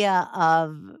idea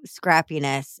of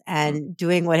scrappiness and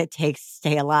doing what it takes to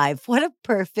stay alive, what a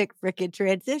perfect freaking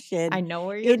transition I know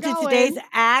where you're into going. today's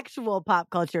actual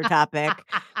pop culture topic,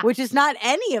 which is not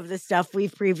any of the stuff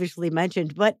we've previously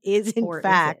mentioned, but is in Or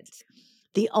fact is it?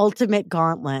 the ultimate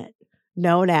gauntlet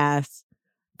known as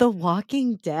The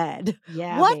Walking Dead.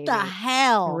 Yeah, What the baby.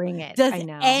 hell Bring it. does I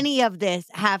know. any of this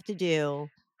have to do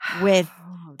with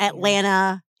Oh, dear.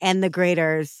 Atlanta and the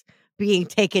graders being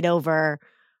taken over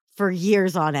for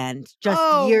years on end? Just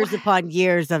Oh, years upon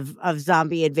years of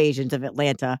zombie invasions of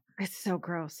Atlanta. it's so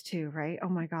gross too, right? Oh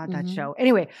my God, that Mhm. show.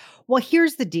 Anyway, well,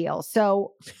 here's the deal.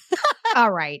 So,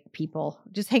 all right, people,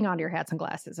 just hang on to your hats and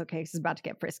glasses, okay? This is about to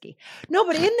get frisky. No,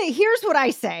 but here's what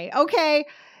I say, okay?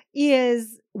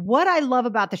 Is what I love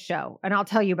about the show, and I'll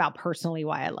tell you about personally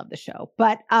why I love the show.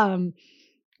 But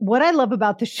what I love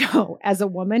about the show as a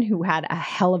woman who had a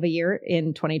hell of a year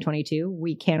in 2022,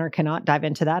 we can or cannot dive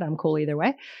into that. I'm cool either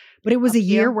way. But it was Up a to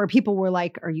year you. where people were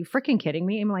like, are you freaking kidding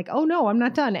me? I'm like, oh no, I'm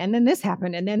not done. And then this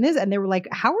happened. And then this, and they were like,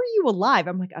 how are you alive?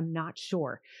 I'm like, I'm not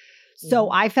sure.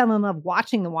 So I fell in love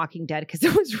watching The Walking Dead because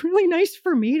it was really nice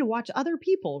for me to watch other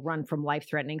people run from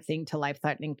life-threatening thing to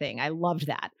life-threatening thing. I loved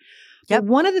that. Yep. But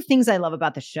one of the things I love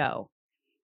about the show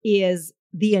is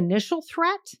the initial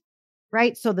threat,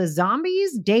 right? So the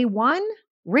zombies, day one,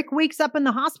 Rick wakes up in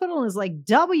the hospital and is like,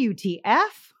 WTF?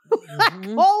 Like,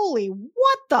 holy,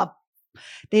 what the?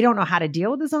 They don't know how to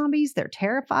deal with the zombies. They're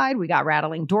terrified. We got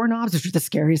rattling doorknobs, which is the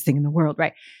scariest thing in the world,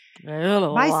 right?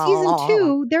 By season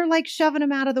 2, they're like shoving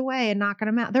them out of the way and knocking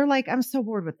them out. They're like, I'm so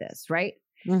bored with this, right?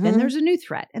 Then there's a new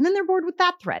threat. And then they're bored with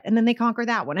that threat. And then they conquer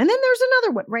that one. And then there's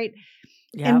another one, right?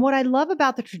 Yep. And what I love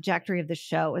about the trajectory of the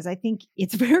show is I think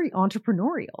it's very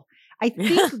entrepreneurial. I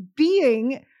think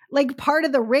being like part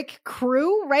of the Rick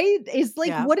crew, right, is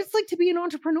like what it's like to be an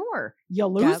entrepreneur. You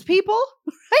lose people,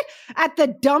 right? At the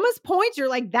dumbest points, you're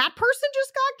like, that person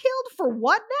just got killed for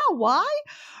what now? Why?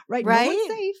 Right? No one's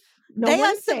safe. No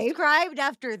one's safe. Unsubscribed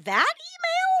after that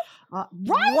email?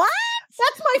 Right? What?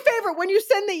 That's my favorite. When you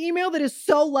send the email that is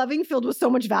so loving, filled with so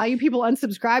much value, people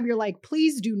unsubscribe. You're like,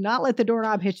 please do not let the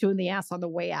doorknob hit you in the ass on the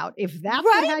way out. If that's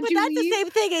what had but you that's leave, the same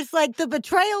thing. It's like the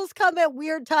betrayals come at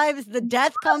weird times. The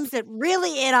death comes at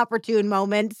really inopportune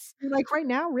moments. You're like, right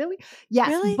now, really? Yes.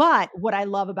 Really? But what I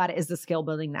love about it is the skill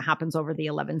building that happens over the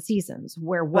 11 seasons,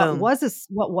 where what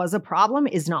was a problem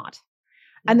is not.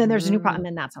 And then there's a new problem, and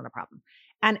then that's not a problem.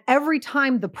 And every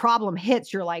time the problem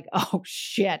hits, you're like, oh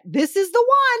shit, this is the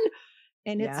one.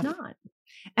 And it's not.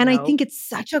 And I think it's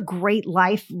such a great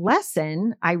life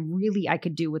lesson. I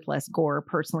could do with less gore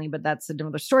personally, but that's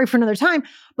another story for another time.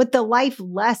 But the life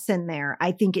lesson there,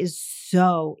 I think, is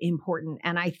so important.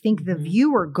 And I think the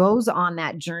viewer goes on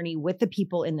that journey with the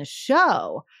people in the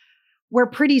show, where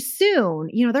pretty soon,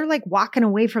 they're like walking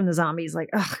away from the zombies like,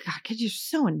 oh God, because you're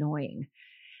so annoying.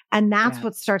 And that's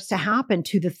what starts to happen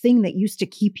to the thing that used to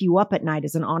keep you up at night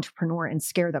as an entrepreneur and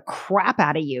scare the crap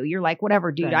out of you. You're like, whatever,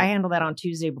 dude, I handle that on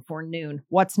Tuesday before noon.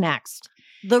 What's next?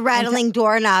 The rattling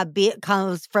doorknob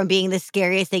comes from being the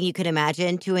scariest thing you could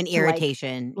imagine to an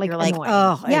irritation. Like you're like, annoying.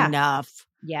 oh, enough.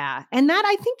 Yeah. And that,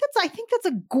 I think that's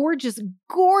a gorgeous,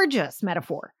 gorgeous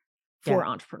metaphor for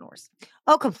entrepreneurs.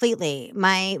 Oh, completely.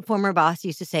 My former boss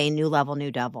used to say, new level,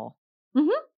 new devil.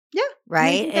 Yeah.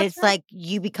 Right? It's like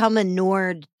you become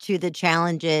inured to the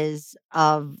challenges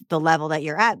of the level that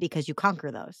you're at because you conquer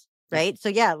those. Right? So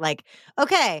like,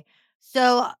 okay,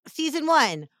 so season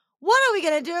 1, what are we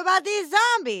going to do about these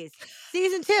zombies?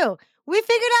 Season 2, we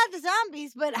figured out the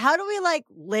zombies, but how do we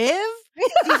live?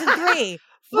 Season 3,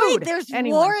 wait, there's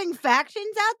warring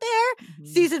factions out there?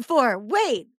 Season 4,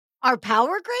 wait, our power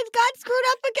grids got screwed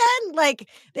up again.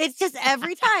 It's just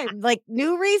every time,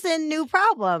 new reason, new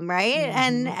problem, right?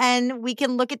 And we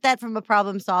can look at that from a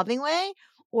problem solving way,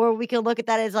 or we can look at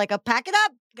that as a pack it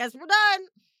up. Guess we're done.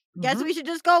 Guess we should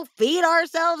just go feed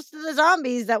ourselves to the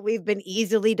zombies that we've been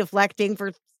easily deflecting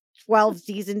for 12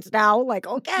 seasons now.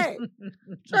 Okay,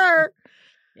 sure.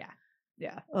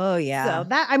 Yeah. Oh, yeah. So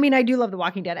I do love The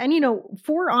Walking Dead. And,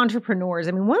 for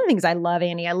entrepreneurs, one of the things I love,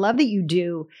 Annie, I love that you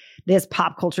do this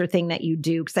pop culture thing that you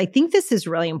do, because I think this is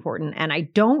really important. And I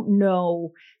don't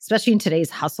know, especially in today's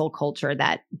hustle culture,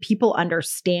 that people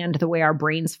understand the way our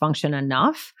brains function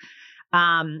enough.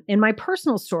 In my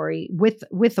personal story with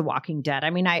The Walking Dead,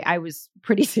 I was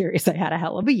pretty serious. I had a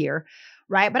hell of a year.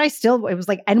 Right. But it was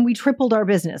and we tripled our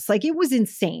business. It was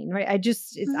insane. Right.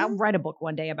 I'll write a book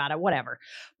one day about it, whatever.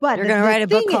 But you're going to write a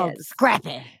book called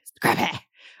Scrappy. Scrappy.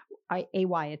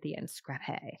 AY at the end.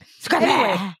 Scrappy. Scrappy.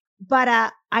 Anyway,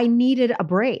 But I needed a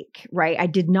break, right? I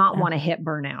did not want to hit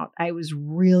burnout. I was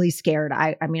really scared.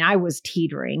 I mean, I was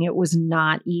teetering. It was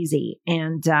not easy.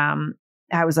 And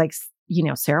I was like,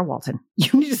 Sarah Walton,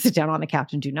 you need to sit down on the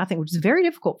couch and do nothing, which is very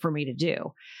difficult for me to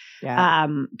do. Yeah.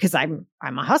 Because I'm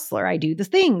a hustler. I do the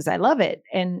things. I love it.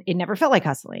 And it never felt like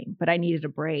hustling, but I needed a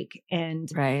break. And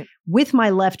with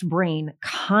my left brain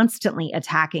constantly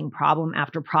attacking problem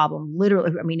after problem,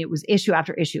 literally, I mean, it was issue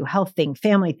after issue, health thing,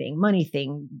 family thing, money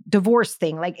thing, divorce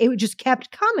thing. Like it just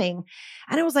kept coming.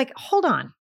 And I was like, hold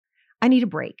on, I need a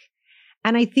break.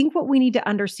 And I think what we need to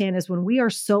understand is when we are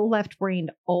so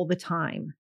left-brained all the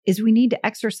time is we need to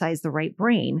exercise the right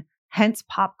brain, hence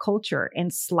pop culture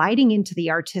and sliding into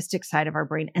the artistic side of our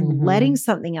brain and letting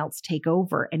something else take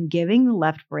over and giving the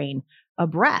left brain a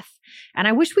breath. And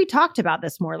I wish we talked about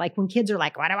this more. Like when kids are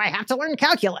like, why do I have to learn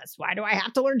calculus? Why do I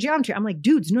have to learn geometry? I'm like,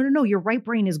 dudes, no. Your right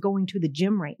brain is going to the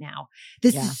gym right now.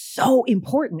 This is so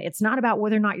important. It's not about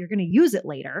whether or not you're going to use it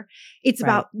later. It's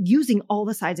about using all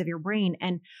the sides of your brain.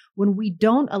 And when we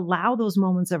don't allow those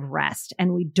moments of rest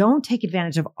and we don't take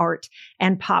advantage of art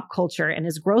and pop culture, and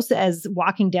as gross as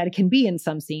Walking Dead can be in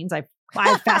some scenes, I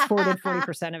fast forwarded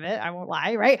 40% of it. I won't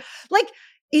lie, right? Like,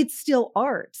 it's still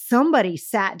art. Somebody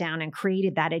sat down and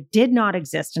created that. It did not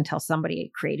exist until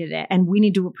somebody created it. And we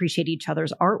need to appreciate each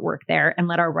other's artwork there and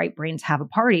let our right brains have a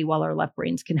party while our left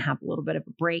brains can have a little bit of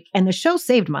a break. And the show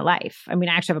saved my life. I mean,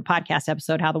 I actually have a podcast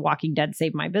episode, How the Walking Dead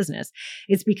Saved My Business.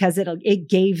 It's because it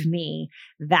gave me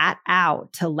that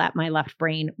out to let my left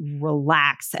brain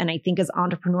relax. And I think as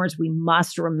entrepreneurs, we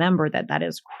must remember that that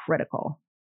is critical.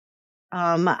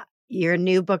 Your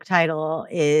new book title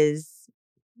is,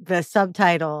 the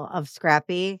subtitle of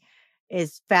Scrappy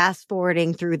is Fast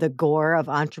Forwarding Through the Gore of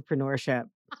Entrepreneurship.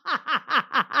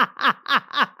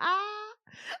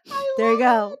 There you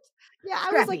go. It. Yeah,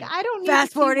 Scrappy. I was like, I don't need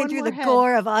Fast to forwarding through the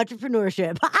gore of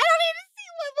entrepreneurship. I don't need to see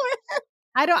one more.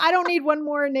 I don't need one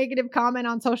more negative comment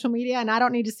on social media, and I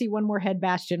don't need to see one more head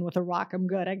bastion with a rock. I'm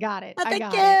good. I got it. Thank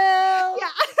you. Yeah.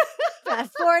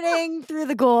 Fast forwarding through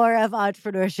the gore of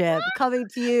entrepreneurship, coming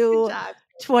to you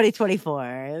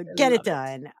 2024. Get it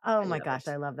done. Oh my gosh,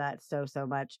 I love that so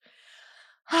much.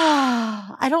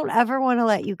 I don't ever want to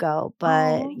let you go,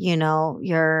 but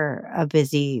you're a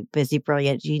busy,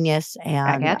 brilliant genius,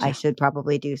 and I should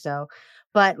probably do so.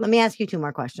 But let me ask you 2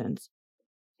 more questions.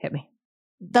 Hit me.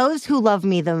 Those who love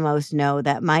me the most know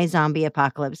that my zombie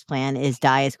apocalypse plan is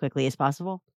die as quickly as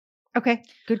possible. Okay,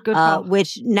 good call.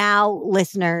 Which now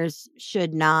listeners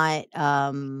should not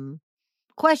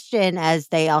question, as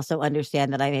they also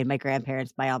understand that I made my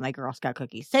grandparents buy all my Girl Scout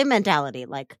cookies. Same mentality.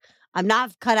 Like, I'm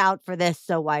not cut out for this,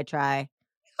 so why try?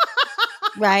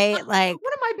 Right? Like,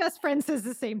 one of my best friends says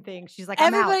the same thing. She's like,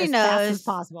 I'm out as fast as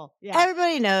possible. Yeah.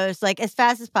 Everybody knows, like, as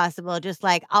fast as possible. Just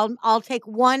like, I'll take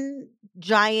one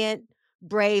giant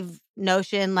brave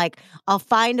notion. Like, I'll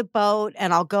find a boat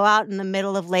and I'll go out in the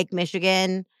middle of Lake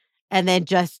Michigan and then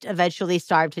just eventually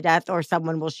starve to death, or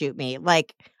someone will shoot me.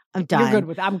 Like, I'm done. You're good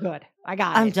with it. I'm good. I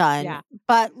got it. I'm done. Yeah.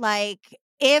 But like,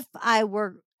 if I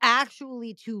were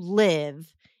actually to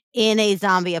live in a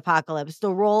zombie apocalypse,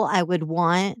 the role I would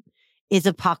want is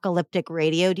apocalyptic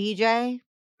radio DJ.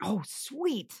 Oh,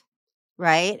 sweet.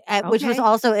 Right? Which was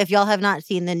also, if y'all have not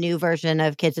seen the new version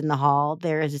of Kids in the Hall,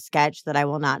 there is a sketch that I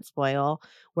will not spoil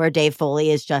where Dave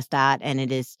Foley is just that, and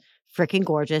it is freaking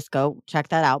gorgeous. Go check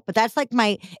that out. But that's like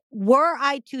were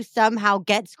I to somehow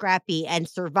get scrappy and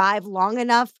survive long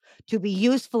enough to be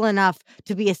useful enough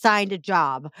to be assigned a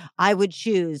job, I would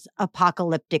choose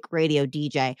apocalyptic radio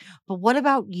DJ. But what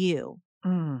about you?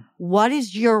 What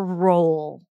is your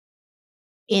role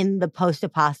in the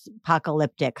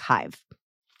post-apocalyptic hive?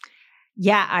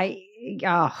 Yeah,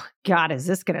 oh God, is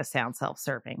this going to sound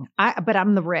self-serving? But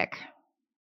I'm the Rick.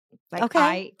 Like,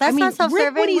 okay, that's not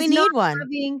self-serving. We need one.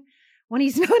 When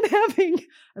he's not having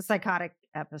a psychotic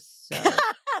episode,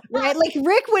 right? Like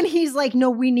Rick, when he's like, no,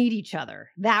 we need each other.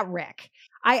 That Rick.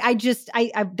 I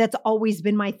that's always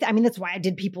been my, I mean, that's why I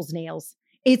did people's nails.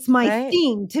 It's my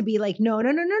thing to be like,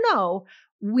 no.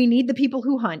 We need the people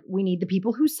who hunt. We need the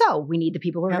people who sew. We need the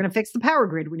people who are going to fix the power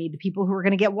grid. We need the people who are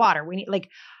going to get water. We need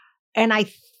and I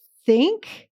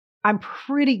think I'm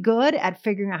pretty good at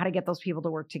figuring out how to get those people to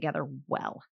work together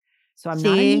well. So I'm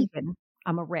not a Negan.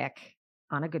 I'm a Rick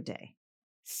on a good day.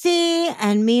 See,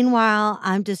 and meanwhile,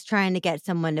 I'm just trying to get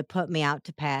someone to put me out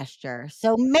to pasture.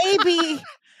 So maybe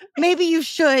you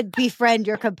should befriend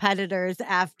your competitors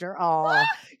after all.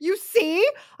 You see?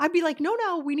 I'd be like,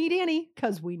 no, we need Annie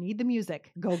because we need the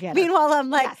music. Go get it. Meanwhile, I'm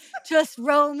like, just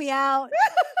roll me out.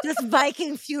 Just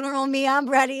Viking funeral me. I'm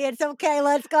ready. It's okay.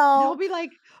 Let's go. I'll be like,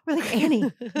 We're like,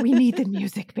 Annie, we need the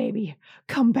music, baby.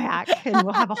 Come back. And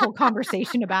we'll have a whole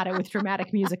conversation about it with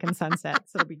dramatic music and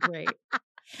sunsets. It'll be great.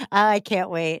 I can't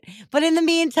wait. But in the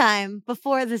meantime,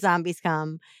 before the zombies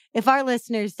come, if our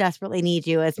listeners desperately need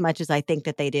you as much as I think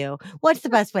that they do, what's the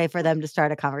best way for them to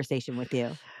start a conversation with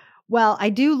you? Well, I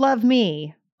do love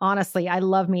me. Honestly, I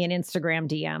love me an Instagram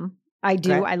DM. I do.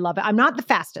 Great. I love it. I'm not the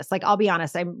fastest. Like, I'll be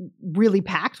honest, I'm really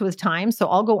packed with time. So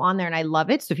I'll go on there and I love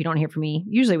it. So if you don't hear from me,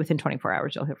 usually within 24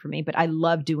 hours, you'll hear from me. But I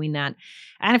love doing that.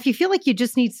 And if you feel like you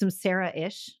just need some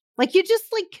Sarah-ish, like you just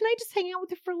like, can I just hang out with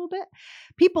you for a little bit?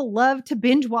 People love to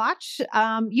binge watch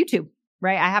YouTube,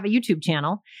 right? I have a YouTube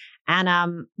channel.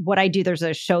 And what I do, there's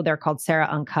a show there called Sarah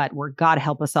Uncut, where God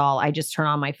help us all, I just turn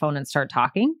on my phone and start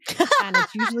talking. And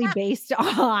it's usually based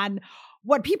on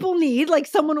what people need. Like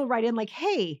someone will write in like,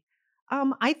 hey,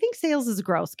 I think sales is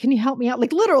gross. Can you help me out?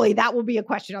 Like literally that will be a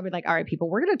question. I'll be like, all right, people,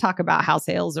 we're going to talk about how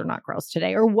sales are not gross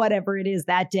today or whatever it is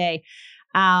that day.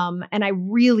 And I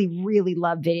really, really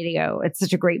love video. It's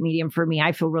such a great medium for me.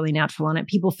 I feel really natural on it.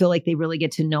 People feel like they really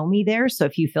get to know me there. So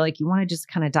if you feel like you want to just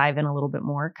kind of dive in a little bit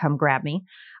more, come grab me.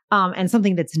 And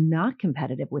something that's not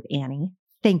competitive with Annie,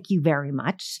 thank you very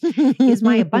much, is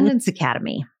my Abundance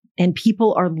Academy. And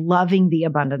people are loving the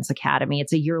Abundance Academy.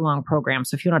 It's a year-long program.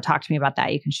 So if you want to talk to me about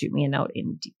that, you can shoot me a note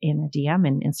in a DM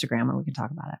and Instagram and we can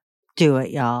talk about it. Do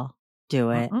it, y'all.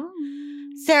 Do it.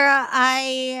 Sarah,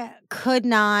 I could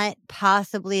not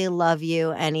possibly love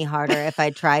you any harder if I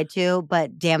tried to,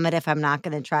 but damn it if I'm not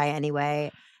going to try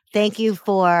anyway. Thank you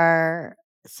for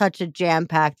such a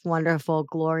jam-packed, wonderful,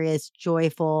 glorious,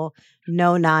 joyful,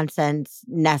 no nonsense,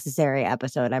 necessary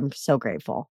episode. I'm so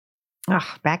grateful.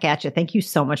 Oh, back at you. Thank you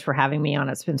so much for having me on.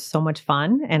 It's been so much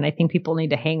fun. And I think people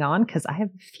need to hang on because I have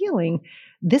a feeling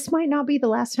this might not be the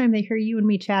last time they hear you and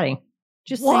me chatting.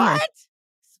 Just saying.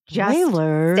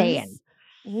 Spoilers. Just saying.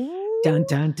 Dun,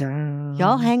 dun, dun.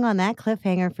 Y'all hang on that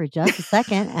cliffhanger for just a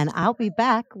second, and I'll be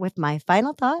back with my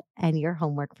final thought and your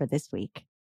homework for this week.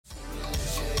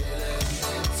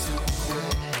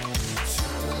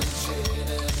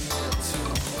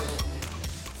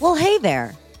 Well, hey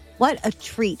there. What a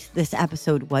treat this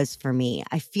episode was for me.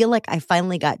 I feel like I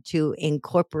finally got to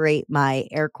incorporate my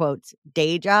air quotes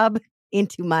day job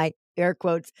into my air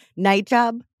quotes night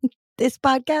job, this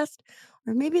podcast.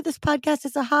 Or maybe this podcast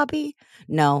is a hobby.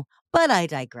 No, but I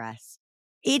digress.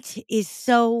 It is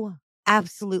so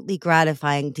absolutely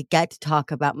gratifying to get to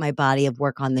talk about my body of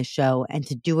work on the show and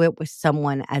to do it with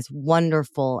someone as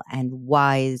wonderful and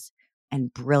wise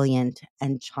and brilliant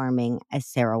and charming as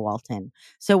Sarah Walton.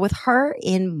 So with her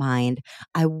in mind,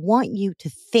 I want you to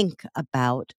think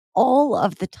about all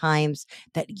of the times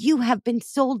that you have been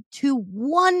sold to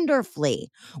wonderfully.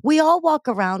 We all walk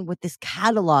around with this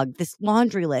catalog, this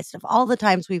laundry list of all the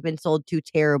times we've been sold to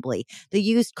terribly. The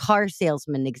used car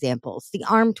salesman examples, the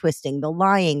arm twisting, the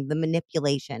lying, the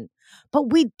manipulation.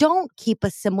 But we don't keep a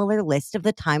similar list of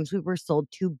the times we were sold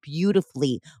to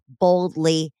beautifully,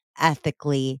 boldly,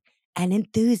 ethically, and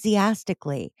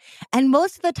enthusiastically. And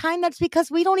most of the time, that's because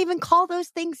we don't even call those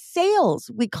things sales.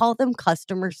 We call them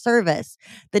customer service.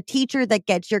 The teacher that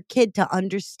gets your kid to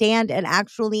understand and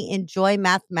actually enjoy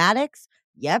mathematics.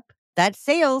 Yep, that's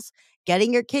sales.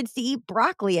 Getting your kids to eat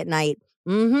broccoli at night.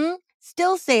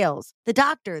 Still sales. The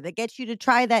doctor that gets you to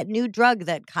try that new drug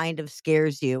that kind of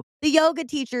scares you. The yoga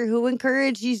teacher who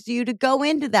encourages you to go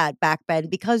into that back bend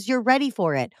because you're ready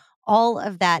for it. All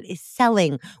of that is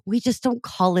selling. We just don't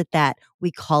call it that.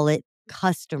 We call it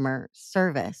customer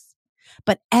service.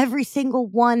 But every single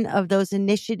one of those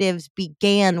initiatives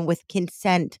began with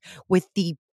consent, with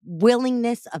the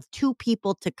willingness of two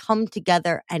people to come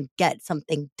together and get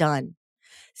something done.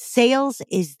 Sales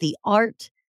is the art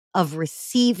of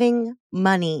receiving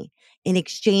money in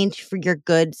exchange for your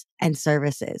goods and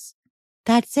services.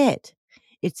 That's it.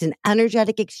 It's an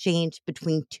energetic exchange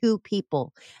between two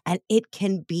people, and it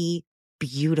can be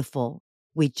beautiful.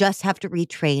 We just have to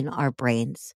retrain our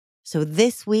brains. So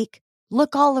this week,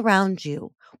 look all around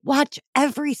you. Watch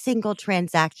every single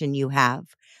transaction you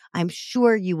have. I'm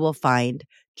sure you will find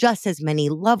just as many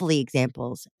lovely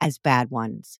examples as bad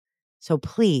ones. So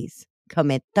please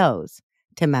commit those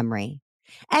to memory.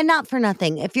 And not for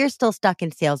nothing, if you're still stuck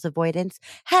in sales avoidance,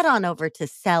 head on over to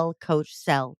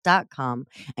sellcoachsell.com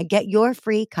and get your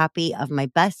free copy of my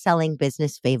best-selling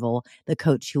business fable, The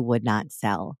Coach Who Would Not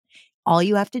Sell. All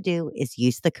you have to do is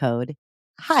use the code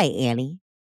Hi Annie.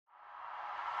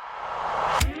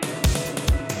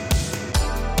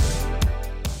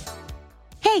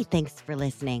 Hey, thanks for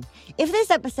listening. If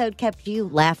this episode kept you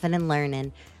laughing and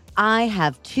learning, I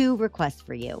have two requests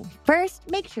for you. First,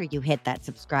 make sure you hit that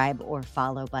subscribe or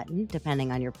follow button,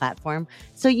 depending on your platform,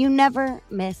 so you never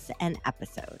miss an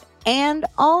episode. And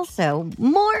also,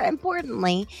 more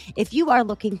importantly, if you are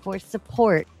looking for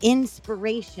support,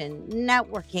 inspiration,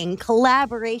 networking,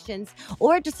 collaborations,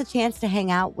 or just a chance to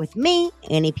hang out with me,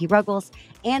 Annie P. Ruggles,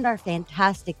 and our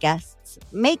fantastic guests,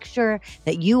 make sure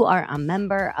that you are a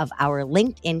member of our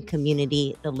LinkedIn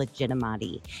community, The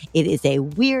Legitimati. It is a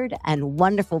weird and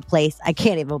wonderful place. I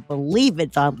can't even believe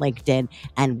it's on LinkedIn,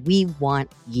 and we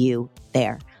want you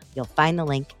there. You'll find the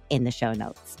link in the show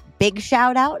notes. Big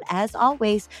shout out, as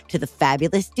always, to the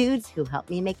fabulous dudes who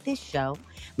helped me make this show.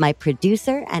 My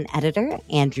producer and editor,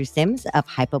 Andrew Sims of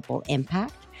Hypable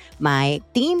Impact. My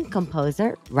theme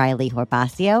composer, Riley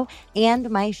Horbasio. And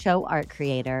my show art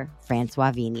creator,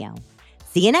 Francois Vigneault.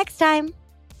 See you next time.